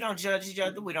 We don't judge each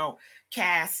other. We don't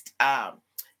cast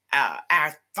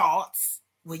our thoughts.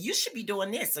 Well, you should be doing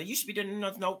this, or you should be doing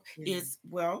no. Is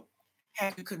well,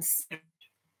 have you considered?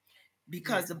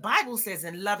 Because the Bible says,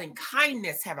 "In loving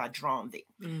kindness have I drawn thee."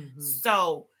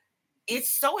 So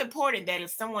it's so important that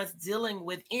if someone's dealing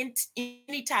with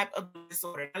any type of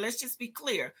disorder, now let's just be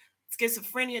clear: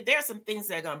 schizophrenia. There are some things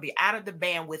that are going to be out of the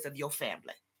bandwidth of your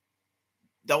family.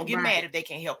 Don't get mad if they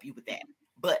can't help you with that.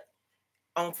 But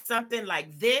on something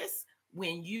like this,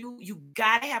 when you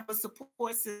got to have a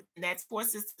support system, and that support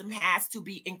system has to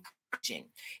be encouraging.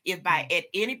 If by at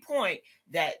any point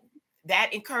that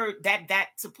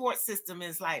support system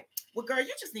is like, well, girl,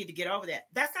 you just need to get over that.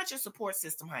 That's not your support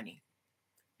system, honey.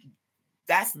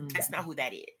 That's not who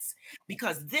that is.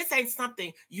 Because this ain't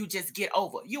something you just get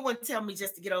over. You wouldn't tell me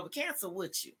just to get over cancer,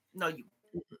 would you? No, you.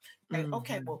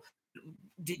 Okay, well,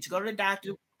 did you go to the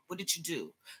doctor? What did you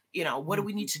do? What do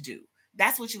we need to do?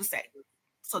 That's what you would say.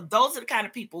 So those are the kind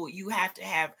of people you have to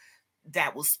have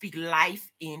that will speak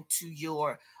life into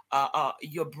your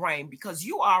brain, because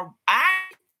I'm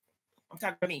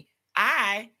talking about me.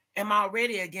 I am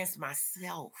already against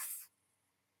myself.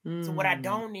 So what I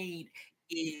don't need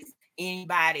is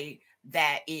anybody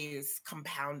that is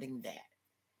compounding that.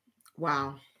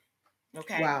 Wow.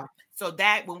 Okay. Wow. So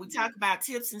that when we talk about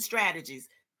tips and strategies,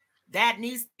 that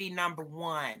needs to be number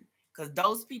one, because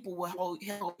those people will hold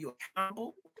you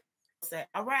accountable. Say,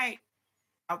 all right,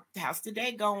 how's the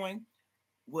day going?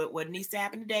 What needs to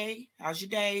happen today? How's your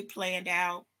day planned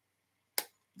out?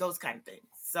 Those kind of things.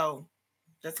 So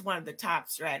that's one of the top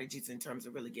strategies in terms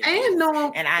of really getting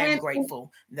and I am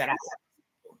grateful that I have.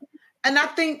 And I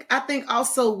think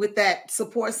also with that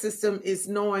support system is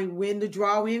knowing when to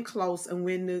draw in close and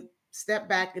when to step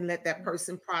back and let that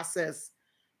person process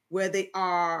where they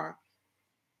are,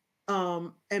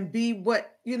 and be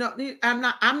what, I'm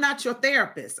not your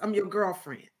therapist. I'm your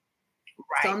girlfriend.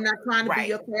 Right. So I'm not trying to be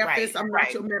your therapist. I'm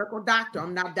not your medical doctor.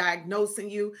 I'm not diagnosing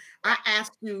you. I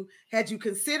asked you, had you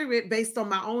considered it based on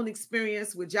my own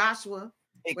experience with Joshua,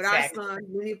 with our son.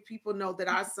 Many people know that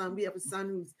our son, we have a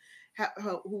son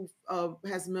who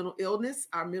has mental illness,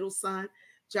 our middle son,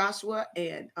 Joshua.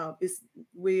 And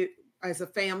we, as a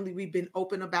family, we've been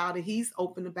open about it. He's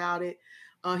open about it.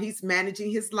 He's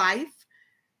managing his life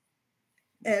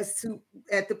at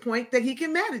the point that he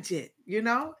can manage it,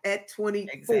 at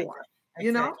 24.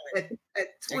 At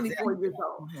 24 years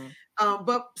old,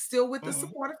 but still with the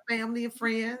support of family and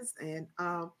friends,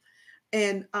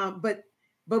 but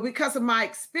because of my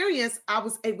experience, I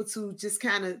was able to just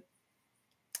kind of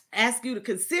ask you to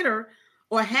consider,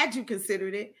 or had you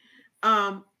considered it,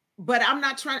 but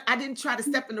I didn't try to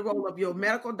step in the role of your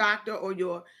medical doctor or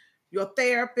your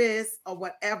therapist or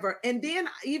whatever. And then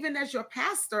even as your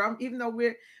pastor, even though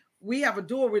we have a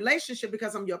dual relationship,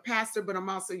 because I'm your pastor, but I'm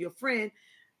also your friend.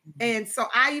 And so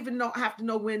I even have to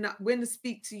know when to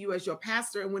speak to you as your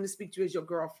pastor and when to speak to you as your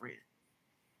girlfriend.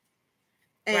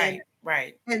 And,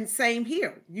 right. And same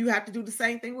here. You have to do the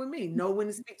same thing with me. Know when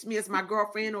to speak to me as my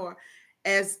girlfriend or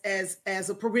as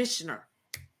a parishioner,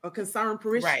 a concerned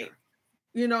parishioner. Right.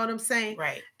 You know what I'm saying?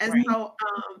 Right. And so,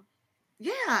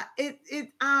 yeah, it's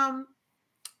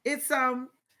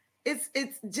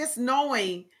just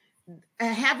knowing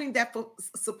and having that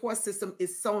support system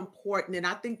is so important. And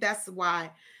I think that's why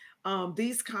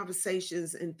these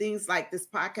conversations and things like this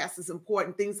podcast is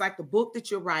important. Things like the book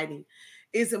that you're writing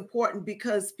is important,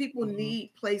 because people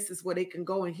need places where they can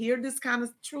go and hear this kind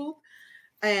of truth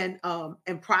and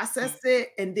process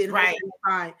it, and then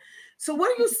find. So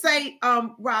what do you say,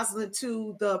 Rosalind,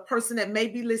 to the person that may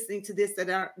be listening to this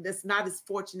that's not as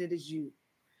fortunate as you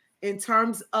in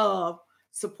terms of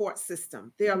support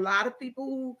system? There are a lot of people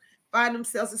who find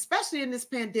themselves, especially in this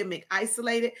pandemic,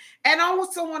 isolated. And I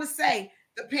also want to say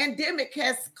the pandemic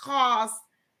has caused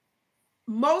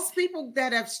most people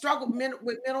that have struggled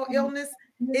with mental illness,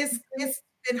 it's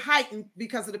been heightened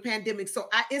because of the pandemic. So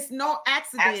it's no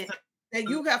accident that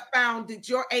you have found that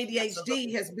your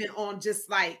ADHD has been on just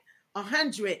like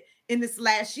 100 in this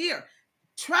last year.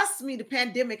 Trust me, the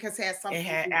pandemic has had something. It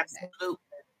had,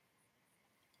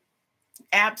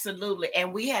 absolutely.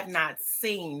 And we have not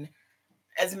seen,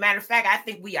 as a matter of fact, I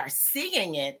think we are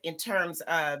seeing it in terms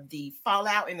of the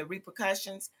fallout and the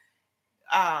repercussions.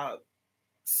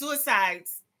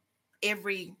 Suicides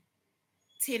every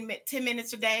 10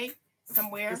 minutes a day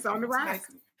somewhere. It's on the rise.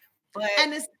 But,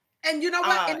 and you know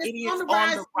what? And it's on the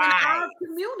rise in our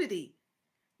community,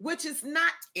 which is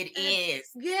not. It is.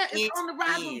 Yeah, it's on the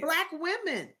rise with Black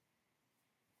women.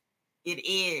 It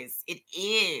is.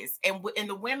 And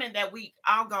the women that we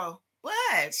all go,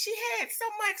 what? She had so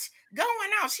much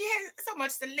going on. She had so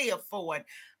much to live for.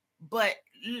 But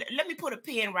let me put a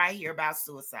pin right here about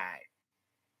suicide,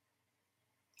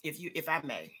 if I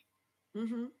may.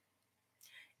 Mm-hmm.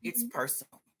 It's Mm-hmm.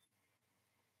 personal.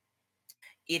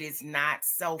 It is not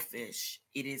selfish.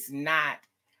 It is not,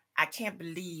 I can't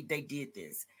believe they did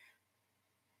this.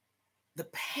 The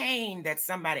pain that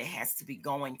somebody has to be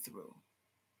going through,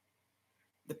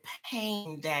 the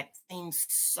pain that seems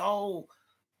so,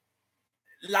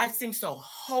 life seems so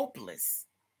hopeless.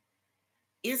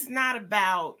 It's not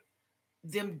about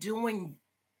them doing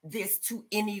this to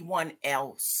anyone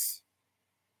else.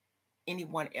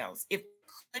 Anyone else. If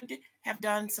they could have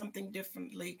done something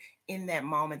differently in that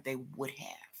moment, they would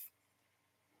have.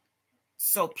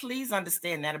 So please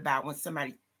understand that about when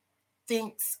somebody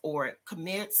thinks or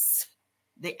commits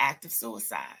the act of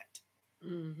suicide.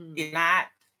 Mm-hmm. It's not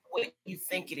what you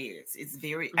think it is. It's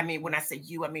very, I mean, when Mm-hmm. I say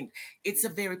you, I mean, it's a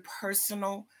very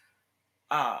personal,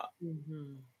 uh,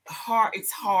 Mm-hmm. hard,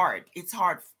 it's hard. It's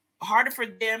hard, harder for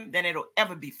them than it'll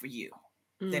ever be for you,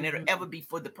 than it'll Mm-hmm. ever be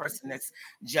for the person that's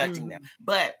judging them. Mm-hmm.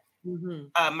 But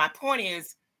Mm-hmm. my point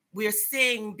is, we're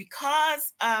seeing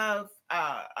because of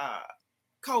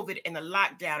COVID and the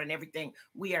lockdown and everything,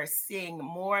 we are seeing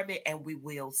more of it, and we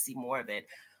will see more of it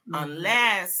Mm-hmm.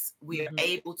 unless we are Mm-hmm.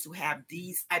 able to have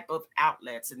these type of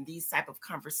outlets and these type of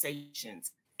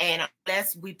conversations, and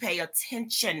unless we pay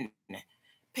attention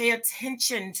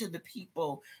to the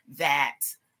people that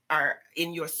are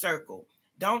in your circle.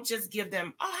 Don't just give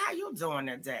them, oh, how you doing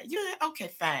today? You okay,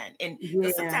 fine. And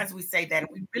because Yeah. sometimes we say that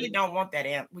and we really don't want that.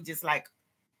 And we just like,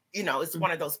 it's one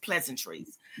of those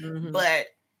pleasantries. Mm-hmm. But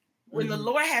when the Mm-hmm.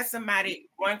 Lord has somebody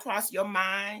run across your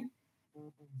mind,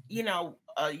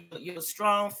 your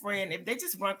strong friend, if they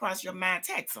just run across your mind,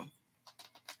 text them.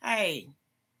 Hey,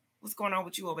 what's going on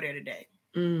with you over there today?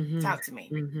 Mm-hmm. Talk to me.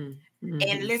 Mm-hmm. And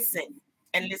Mm-hmm. listen,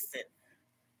 and listen.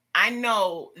 I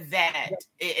know that,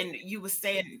 and you were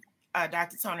saying,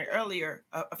 Dr. Tony, earlier,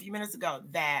 a few minutes ago,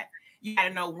 that you got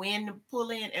to know when to pull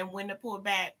in and when to pull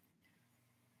back.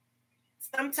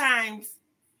 Sometimes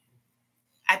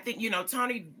I think,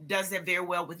 Tony does that very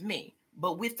well with me,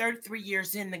 but we're 33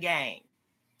 years in the game.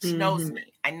 She knows Mm-hmm.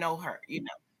 me. I know her,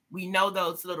 we know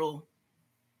those little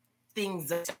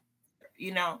things,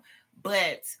 you know,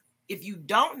 but if you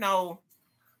don't know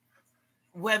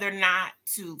whether or not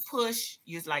to push,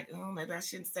 you're like, oh, maybe I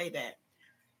shouldn't say that.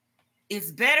 It's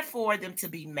better for them to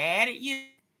be mad at you,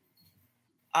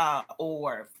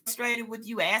 or frustrated with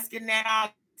you asking that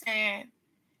all the time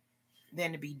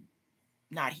than to be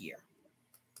not here,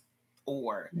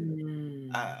 or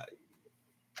Mm-hmm. uh,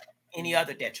 any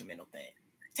other detrimental thing.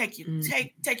 Take your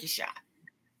shot.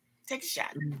 Take a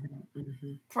shot. Mm-hmm.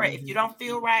 Mm-hmm. Pray. If you don't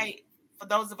feel right, for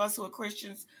those of us who are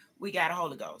Christians, we got a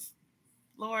Holy Ghost.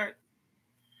 Lord,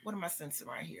 what am I sensing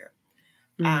right here?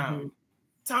 Mm-hmm.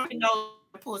 Tony knows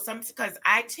to pull something, because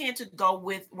I tend to go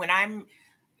with, when I'm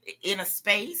in a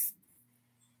space,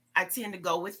 I tend to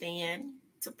go within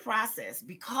to process,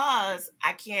 because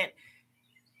I can't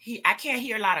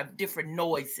hear a lot of different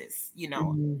noises,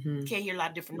 Mm-hmm. can't hear a lot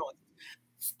of different noises.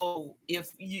 So if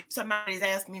somebody's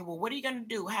asking me, well, what are you going to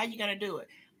do? How are you going to do it?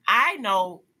 I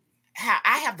know how,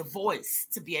 I have the voice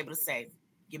to be able to say,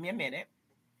 give me a minute.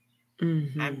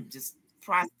 Mm-hmm. I'm just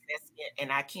processing it,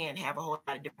 and I can't have a whole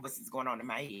lot of different voices going on in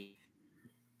my head.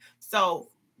 So,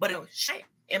 but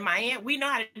in my end, we know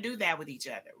how to do that with each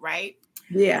other, right?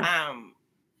 Yeah. Um,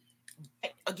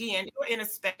 Again, you're in a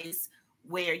space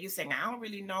where you're saying, I don't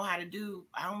really know how to do,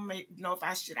 I don't know if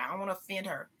I don't want to offend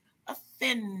her.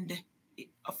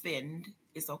 Offend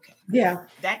is okay. Yeah.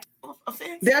 That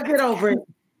offense, They'll get that's okay. over it.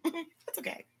 That's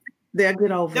okay. They'll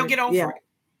get over They'll it. get Yeah. over it.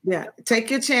 Yeah. Take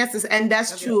your chances. And that's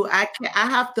They'll get over true. I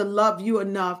have to love you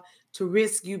enough to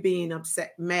risk you being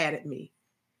upset, mad at me.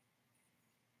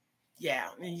 Yeah.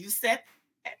 And you said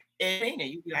that, and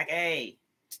you be like, hey,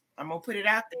 I'm gonna put it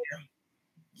out there.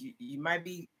 You might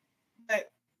be,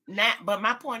 but not, but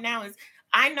my point now is,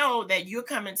 I know that you're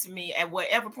coming to me at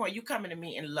whatever point you're coming to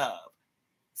me in love.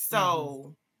 Mm-hmm.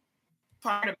 So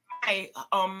part of my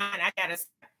on mine, I gotta,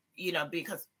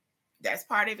 because that's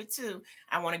part of it too.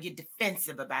 I want to get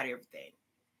defensive about everything.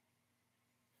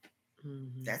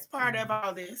 Mm-hmm. That's part of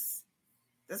all this.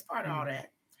 That's part of all Mm-hmm. that.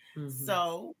 Mm-hmm.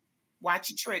 So watch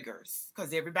your triggers,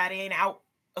 because everybody ain't out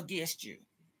against you.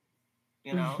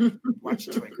 Watch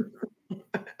your triggers. I'm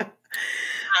gonna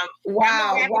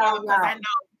Wow. wrap it Wow. up, because Wow. I know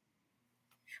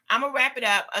I'm gonna wrap it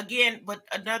up again. But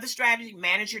another strategy: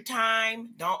 manage your time.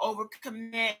 Don't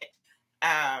overcommit.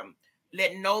 Um,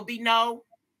 Let no be no.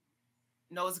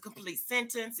 No is a complete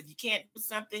sentence. If you can't do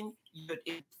something, you're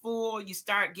full. You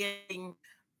start getting,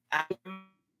 God,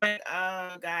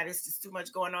 it's just too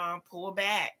much going on. Pull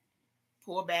back.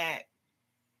 Pull back.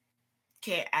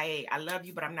 Can't I love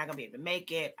you, but I'm not gonna be able to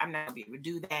make it. I'm not gonna be able to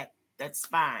do that. That's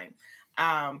fine.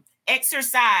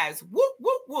 Exercise. Woo,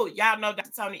 woo, woo. Y'all know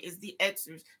Dr. Tony is the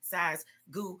exercise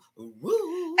guru.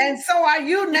 And so are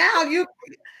you now.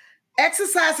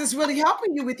 Exercise is really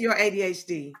helping you with your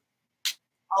ADHD.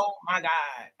 Oh my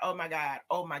God. Oh my God.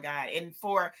 Oh my God. And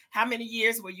for how many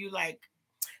years were you like,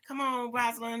 come on,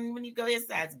 Rosalind, when you go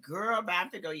exercise, girl, I'm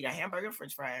about to go eat a hamburger and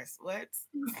French fries. What?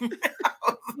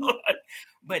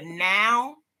 But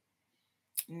now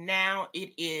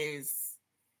it's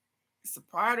a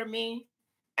part of me.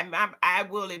 I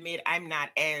will admit I'm not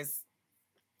as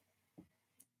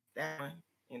I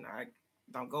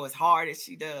don't go as hard as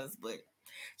she does, but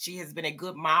she has been a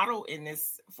good model in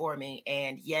this for me.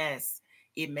 And yes,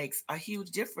 it makes a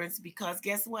huge difference because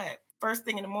guess what? First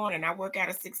thing in the morning, I work out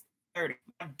at 6:30.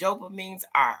 My dopamines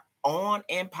are on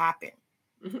and popping.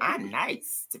 I'm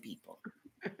nice to people,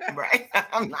 right?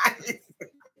 I'm nice.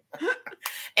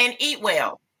 And eat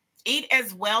well. Eat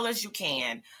as well as you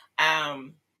can.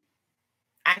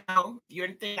 I know if you're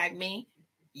anything like me,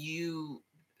 you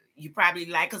probably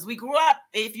like, because we grew up,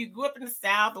 if you grew up in the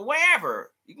South or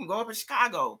wherever, you can go up in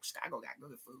Chicago. Chicago got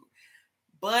good food.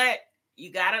 But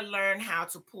you got to learn how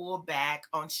to pull back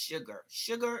on sugar.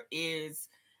 Sugar is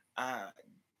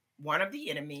one of the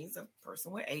enemies of a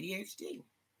person with ADHD.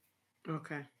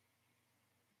 Okay.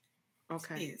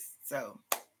 So,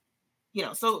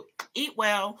 so eat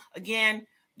well. Again,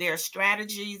 there are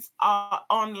strategies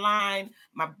online.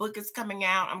 My book is coming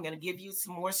out. I'm going to give you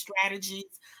some more strategies.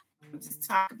 Just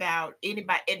talk about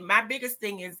anybody. And my biggest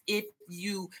thing is if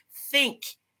you think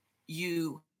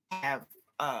you have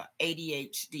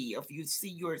ADHD, if you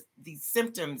see these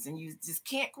symptoms and you just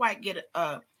can't quite get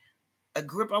a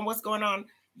grip on what's going on,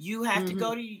 you have to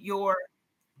go to your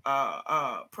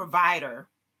provider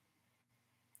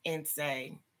and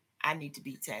say, I need to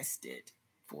be tested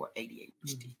for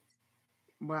ADHD.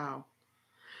 Wow.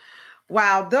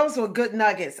 Those were good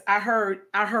nuggets. I heard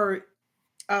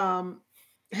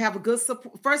have a good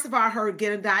support. First of all, I heard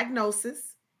get a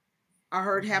diagnosis. I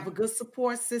heard have a good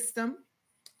support system.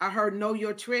 I heard know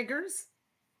your triggers.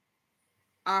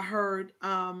 I heard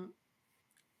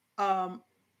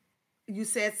you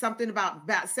said something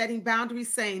about setting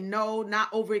boundaries, saying no,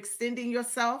 not overextending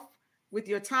yourself with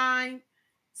your time,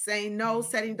 saying no,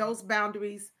 setting those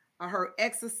boundaries. I heard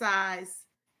exercise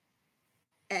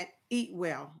and eat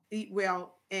well.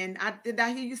 And did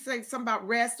I hear you say something about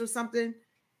rest or something?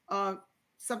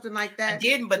 Something like that. I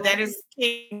didn't, but that is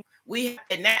key.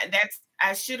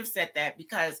 I should have said that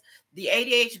because the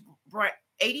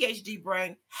ADHD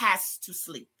brain has to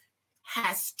sleep,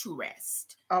 has to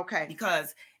rest. Okay.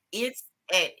 Because it's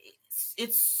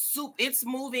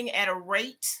moving at a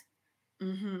rate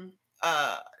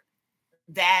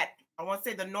that I won't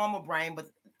say the normal brain, but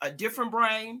a different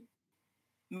brain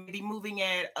maybe moving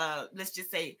at let's just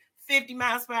say 50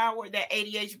 miles per hour. That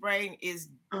ADHD brain is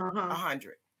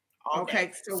 100.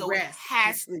 Okay, so rest. It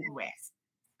has to rest.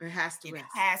 It has to rest.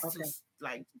 It has to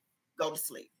like go to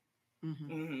sleep.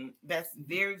 That's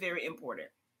very, very important.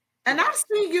 And I've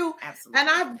seen you, and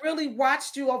I've really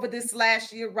watched you over this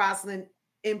last year, Rosalind,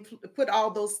 and put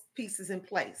all those pieces in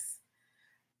place.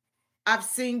 I've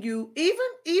seen you,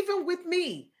 even with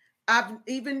me.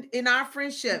 Even in our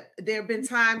friendship, there have been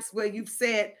times where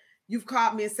you've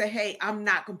called me and said, "Hey, I'm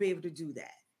not going to be able to do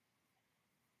that.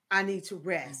 I need to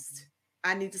rest.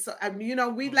 I need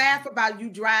to." We laugh about you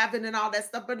driving and all that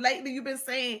stuff, but lately you've been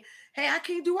saying, "Hey, I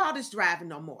can't do all this driving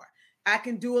no more. I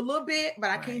can do a little bit, but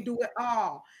I can't do it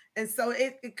all." And so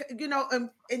it's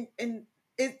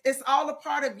all a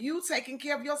part of you taking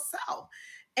care of yourself.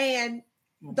 And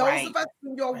those of us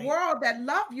in your world that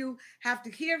love you have to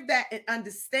hear that and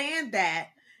understand that.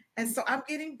 And so I'm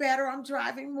getting better. I'm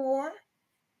driving more.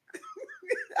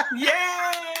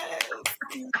 Yes.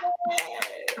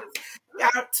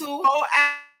 Got 2 whole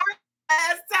hours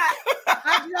last time.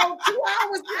 I drove 2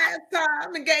 hours last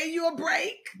time and gave you a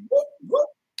break.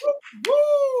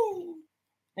 Woo.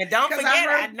 And don't forget,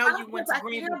 I know you went to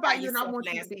Greenville by yourself. I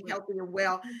want you to be healthy and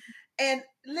well. And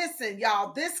listen,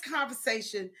 y'all, this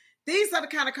conversation, these are the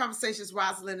kind of conversations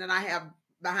Rosalind and I have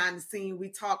behind the scene. We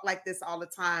talk like this all the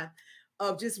time,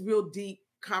 of just real deep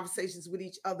conversations with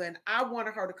each other. And I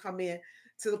wanted her to come in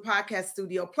to the podcast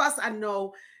studio. Plus, I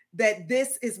know that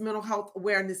this is Mental Health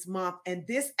Awareness Month, and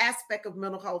this aspect of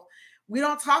mental health, we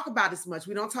don't talk about as much.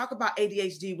 We don't talk about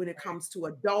ADHD when it comes to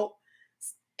adults,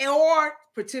 or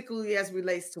particularly as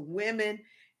relates to women.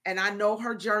 And I know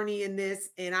her journey in this,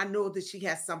 and I know that she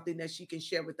has something that she can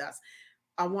share with us.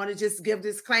 I want to just give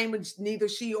this disclaimer: neither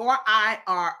she or I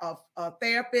are a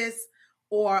therapist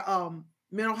or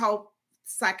mental health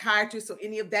psychiatrists or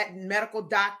any of that, medical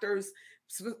doctors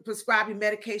prescribing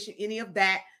medication, any of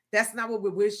that. That's not what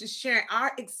we're just sharing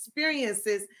our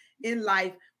experiences in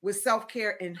life with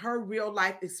self-care and her real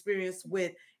life experience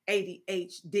with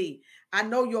ADHD. I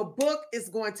know your book is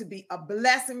going to be a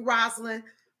blessing, Rosalind.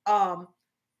 Um,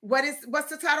 what's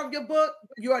the title of your book?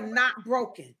 You're Not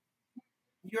Broken.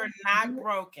 You're not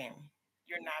broken.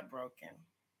 You're not broken.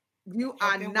 You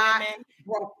are Helping not women.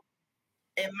 broken.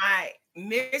 And my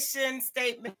mission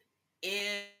statement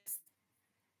is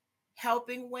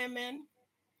helping women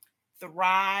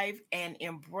thrive and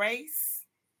embrace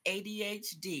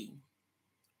ADHD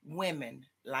women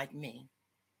like me.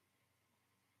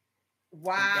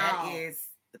 Wow. And that is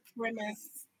the premise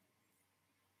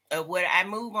of what I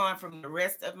move on from the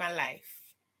rest of my life.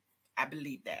 I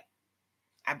believe that.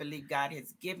 I believe God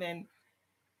has given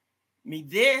me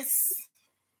this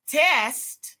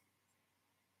test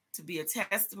to be a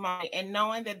testimony, and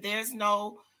knowing that there's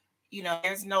no,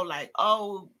 there's no like,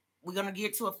 oh, we're going to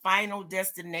get to a final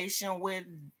destination with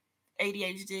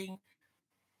ADHD.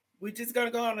 We're just going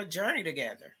to go on a journey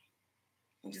together.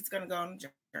 We're just going to go on a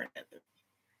journey together.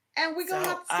 And we're going to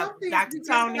have some things Dr. we just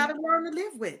got to learn to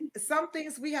live with. Some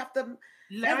things we have to,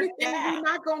 everything we're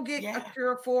not going to get a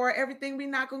cure for, everything we're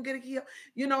not going to get a heal.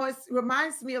 It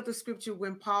reminds me of the scripture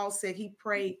when Paul said he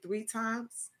prayed 3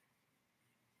 times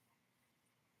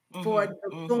for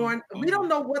the thorn. We don't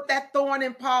know what that thorn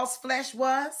in Paul's flesh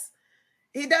was.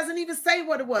 He doesn't even say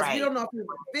what it was. Right. We don't know if it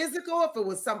was physical, if it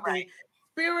was something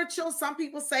spiritual. Some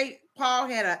people say Paul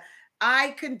had a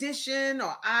eye condition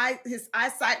or his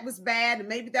eyesight was bad, and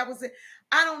maybe that was it.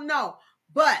 I don't know.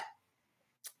 But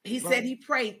he said he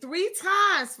prayed 3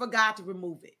 times for God to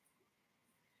remove it.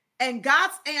 And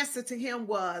God's answer to him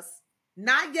was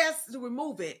not yes to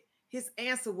remove it. His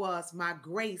answer was, my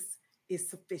grace is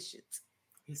sufficient.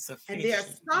 And there are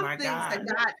some things that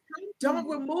God don't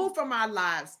remove from our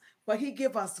lives, but he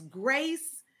give us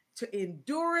grace to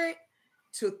endure it,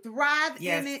 to thrive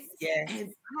in it,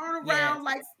 and turn around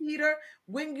like Peter.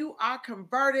 When you are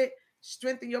converted,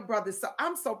 strengthen your brothers. So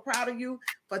I'm so proud of you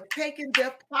for taking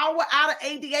the power out of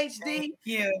ADHD,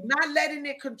 not letting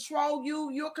it control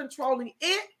you. You're controlling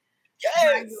it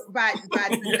by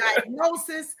the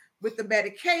diagnosis, with the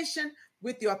medication,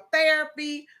 with your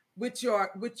therapy, with your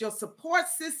support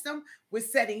system, with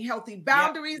setting healthy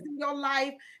boundaries in your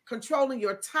life, controlling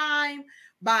your time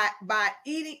by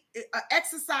eating,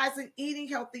 exercising, eating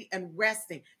healthy, and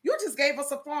resting. You just gave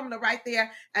us a formula right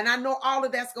there, and I know all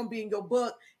of that's going to be in your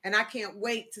book, and I can't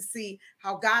wait to see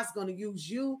how God's going to use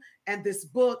you and this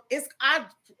book.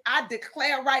 I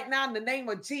declare right now in the name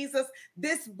of Jesus,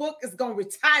 this book is going to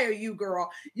retire you,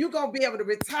 girl. You're going to be able to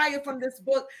retire from this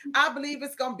book. I believe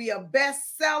it's going to be a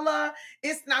bestseller.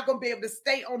 It's not going to be able to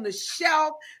stay on the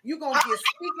shelf. You're going to get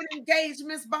speaking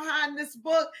engagements behind this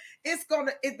book. It's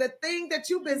the thing that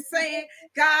you've been saying,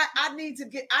 God, I need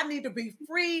to be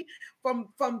free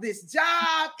from this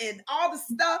job and all the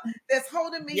stuff that's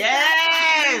holding me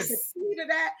back. The key to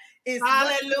that is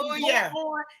hallelujah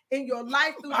on in your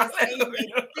life through this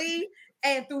ADHD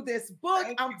and through this book.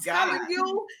 I'm telling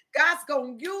you, God's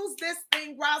going to use this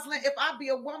thing, Rosalind. If I be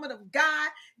a woman of God,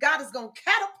 God is going to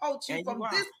catapult you from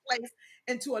this place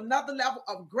into another level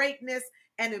of greatness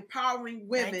and empowering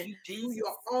women through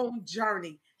your own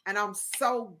journey. And I'm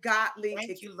so godly,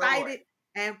 excited,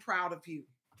 and proud of you.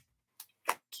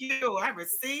 Thank you. I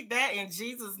received that in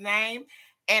Jesus' name.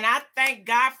 And I thank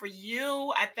God for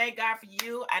you. I thank God for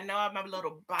you. I know I'm a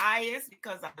little biased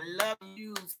because I love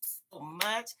you so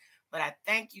much, but I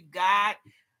thank you, God,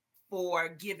 for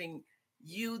giving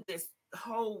you this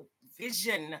whole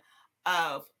vision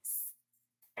of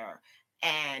self-care,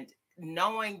 and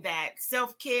knowing that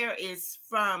self-care is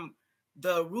from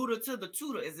the rooter to the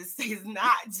tutor. It's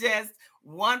not just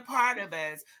one part of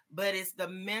us, but it's the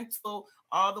mental,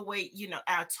 all the way,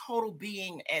 our total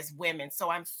being as women. So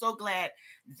I'm so glad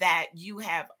that you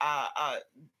have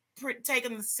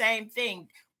taken the same thing,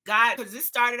 God, because this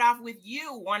started off with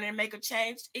you wanting to make a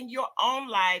change in your own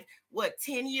life. What,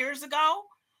 10 years ago?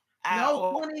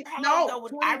 No,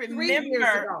 23 years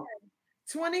ago.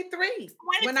 23.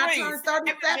 When I turned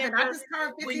 37, I just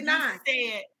turned 59.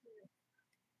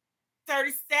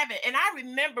 37. And I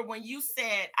remember when you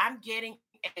said, I'm getting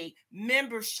a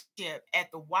membership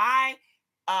at the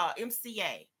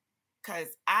YMCA because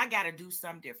I got to do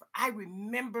something different. I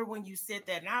remember when you said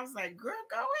that, and I was like, girl,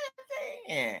 go ahead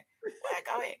then. Well,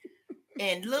 go ahead.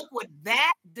 And look what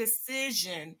that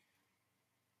decision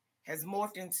has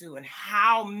morphed into, and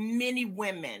how many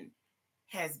women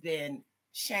has been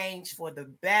changed for the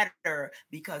better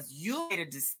because you made a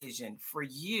decision for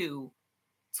you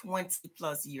 20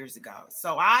 plus years ago.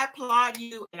 So I applaud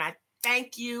you, and I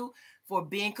thank you for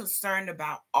being concerned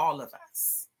about all of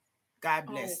us. God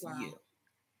bless you.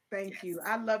 Thank you.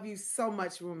 I love you so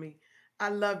much, Rumi. I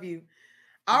love you.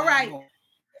 All right.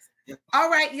 All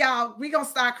right, y'all. We're going to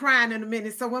start crying in a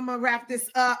minute. So I'm going to wrap this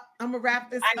up.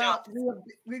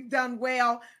 We've done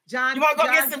well. John, you want to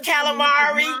go get some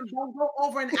calamari? Don't go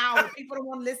over an hour. People don't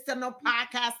want to listen to no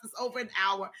podcast that's over an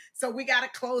hour. So we got to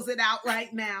close it out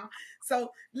right now.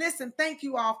 So listen, thank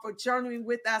you all for journeying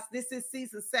with us. This is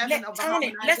season 7 of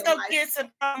Tony, let's go get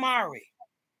some calamari.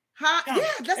 Huh? Tony,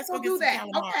 yeah, let's go do that.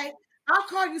 Calamari. Okay. I'll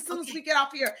call you as soon as we get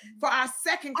off here for our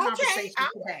second conversation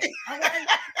today. All right.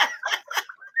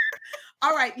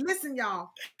 All right, listen,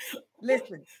 y'all.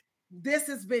 Listen, this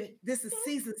is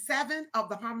season 7 of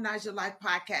the Harmonize Your Life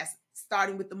podcast,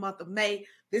 starting with the month of May.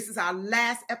 This is our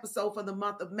last episode for the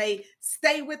month of May.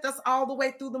 Stay with us all the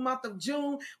way through the month of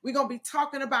June. We're going to be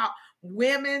talking about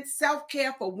women,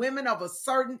 self-care for women of a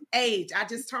certain age. I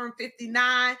just turned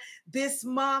 59 this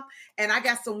month, and I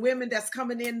got some women that's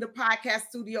coming in the podcast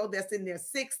studio that's in their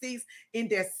 60s, in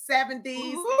their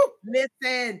 70s. Ooh.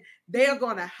 Listen, they're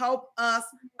going to help us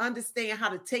understand how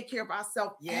to take care of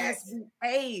ourselves as we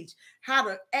age, how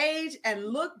to age and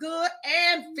look good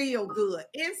and feel good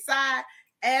inside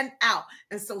and out.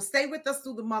 And so stay with us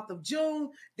through the month of June,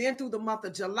 then through the month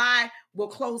of July. We'll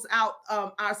close out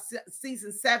our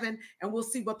season 7, and we'll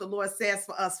see what the Lord says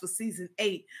for us for season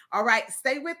 8. All right,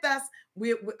 stay with us.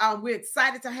 We're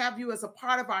excited to have you as a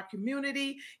part of our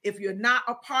community. If you're not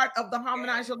a part of the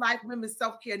Harmonize Your Life Women's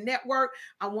Self-Care Network,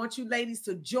 I want you ladies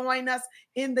to join us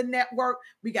in the network.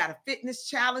 We got a fitness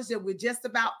challenge that we're just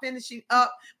about finishing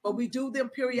up, but we do them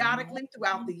periodically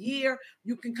throughout the year.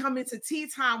 You can come into Tea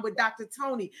Time with Dr.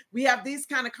 Tony. We have these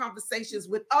kind of conversations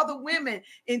with other women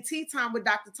in Tea Time with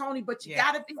Dr. Tony, but you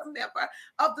got to be a member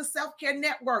of the Self-Care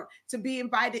Network to be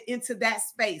invited into that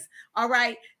space. All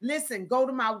right. Listen, go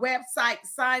to my website,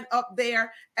 sign up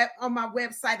there on my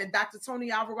website at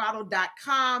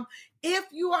drtonyalvarado.com. If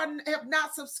you have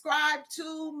not subscribed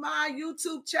to my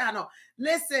YouTube channel,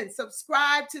 listen,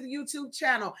 subscribe to the YouTube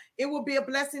channel. It will be a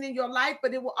blessing in your life,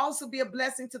 but it will also be a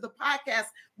blessing to the podcast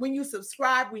when you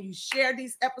subscribe, when you share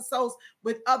these episodes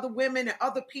with other women and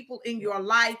other people in your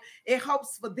life. It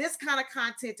helps for this kind of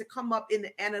content to come up in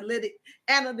the analytics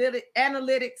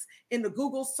in the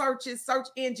Google search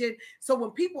engine. So when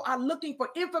people are looking for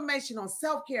information on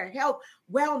self-care, health,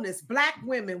 wellness, Black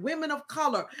women, women of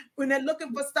color, when they're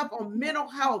looking for stuff on mental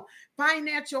health,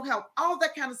 financial health, all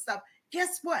that kind of stuff,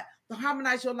 guess what? The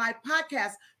Harmonize Your Life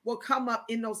podcast will come up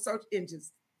in those search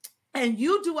engines. And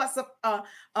you do us a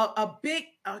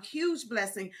huge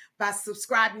blessing by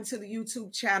subscribing to the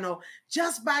YouTube channel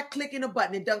just by clicking a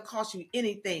button. It doesn't cost you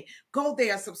anything. Go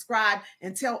there, subscribe,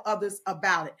 and tell others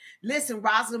about it. Listen,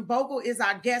 Rosalind Bogle is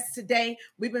our guest today.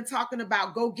 We've been talking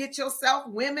about Go Get Yourself,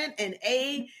 Women and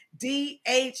ADHD.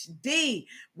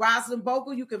 Rosalind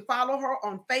Bogle, you can follow her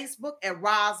on Facebook at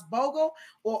Ros Bogle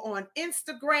or on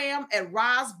Instagram at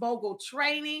Ros Bogle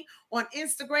Training on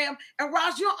Instagram. And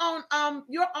Ros, you're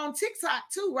on TikTok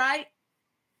too, right?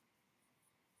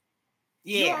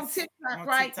 Yeah. You're on TikTok,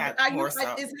 right? Is it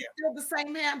still the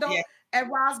same handle at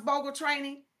Ros Bogle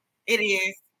Training? It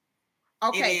is.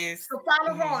 Okay. It is. So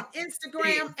follow her on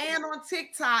Instagram and on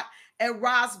TikTok at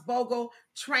Ros Bogle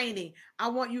Training. I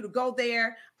want you to go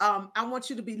there. I want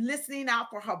you to be listening out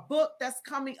for her book that's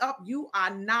coming up. You Are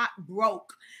Not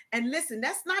Broke. And listen,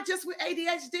 that's not just with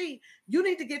ADHD. You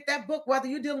need to get that book, whether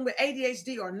you're dealing with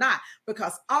ADHD or not,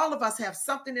 because all of us have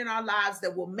something in our lives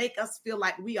that will make us feel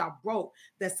like we are broke,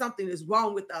 that something is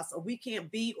wrong with us, or we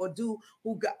can't be or do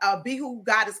who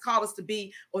God has called us to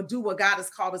be, or do what God has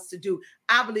called us to do.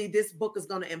 I believe this book is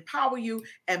going to empower you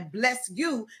and bless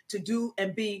you to do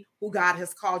and be who God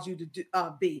has called you to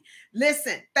be.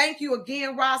 Listen, thank you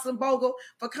again, Rosalind Bogle,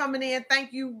 for coming in.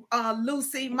 Thank you,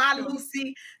 Lucy, my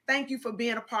Lucy. Thank you for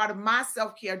being a part of my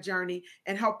self-care journey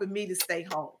and helping me to stay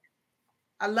whole.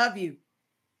 I love you.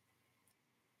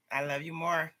 I love you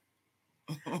more.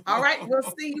 All right, we'll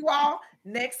see you all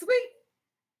next week.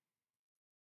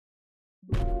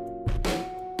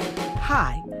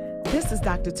 Hi, this is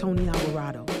Dr. Tony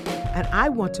Alvarado, and I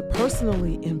want to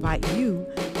personally invite you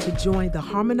to join the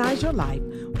Harmonize Your Life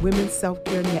Women's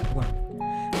Self-Care Network.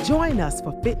 Join us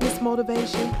for fitness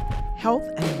motivation, health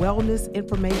and wellness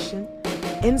information,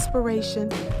 inspiration,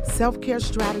 self-care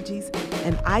strategies,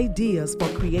 and ideas for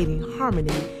creating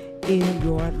harmony in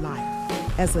your life.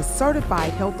 As a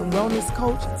certified health and wellness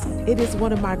coach, it is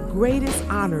one of my greatest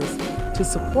honors to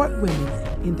support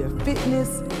women in their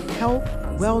fitness, health,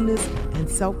 wellness, and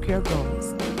self-care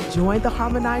goals. Join the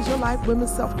Harmonize Your Life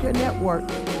Women's Self-Care Network,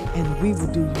 and we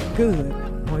will do you good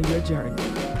on your journey.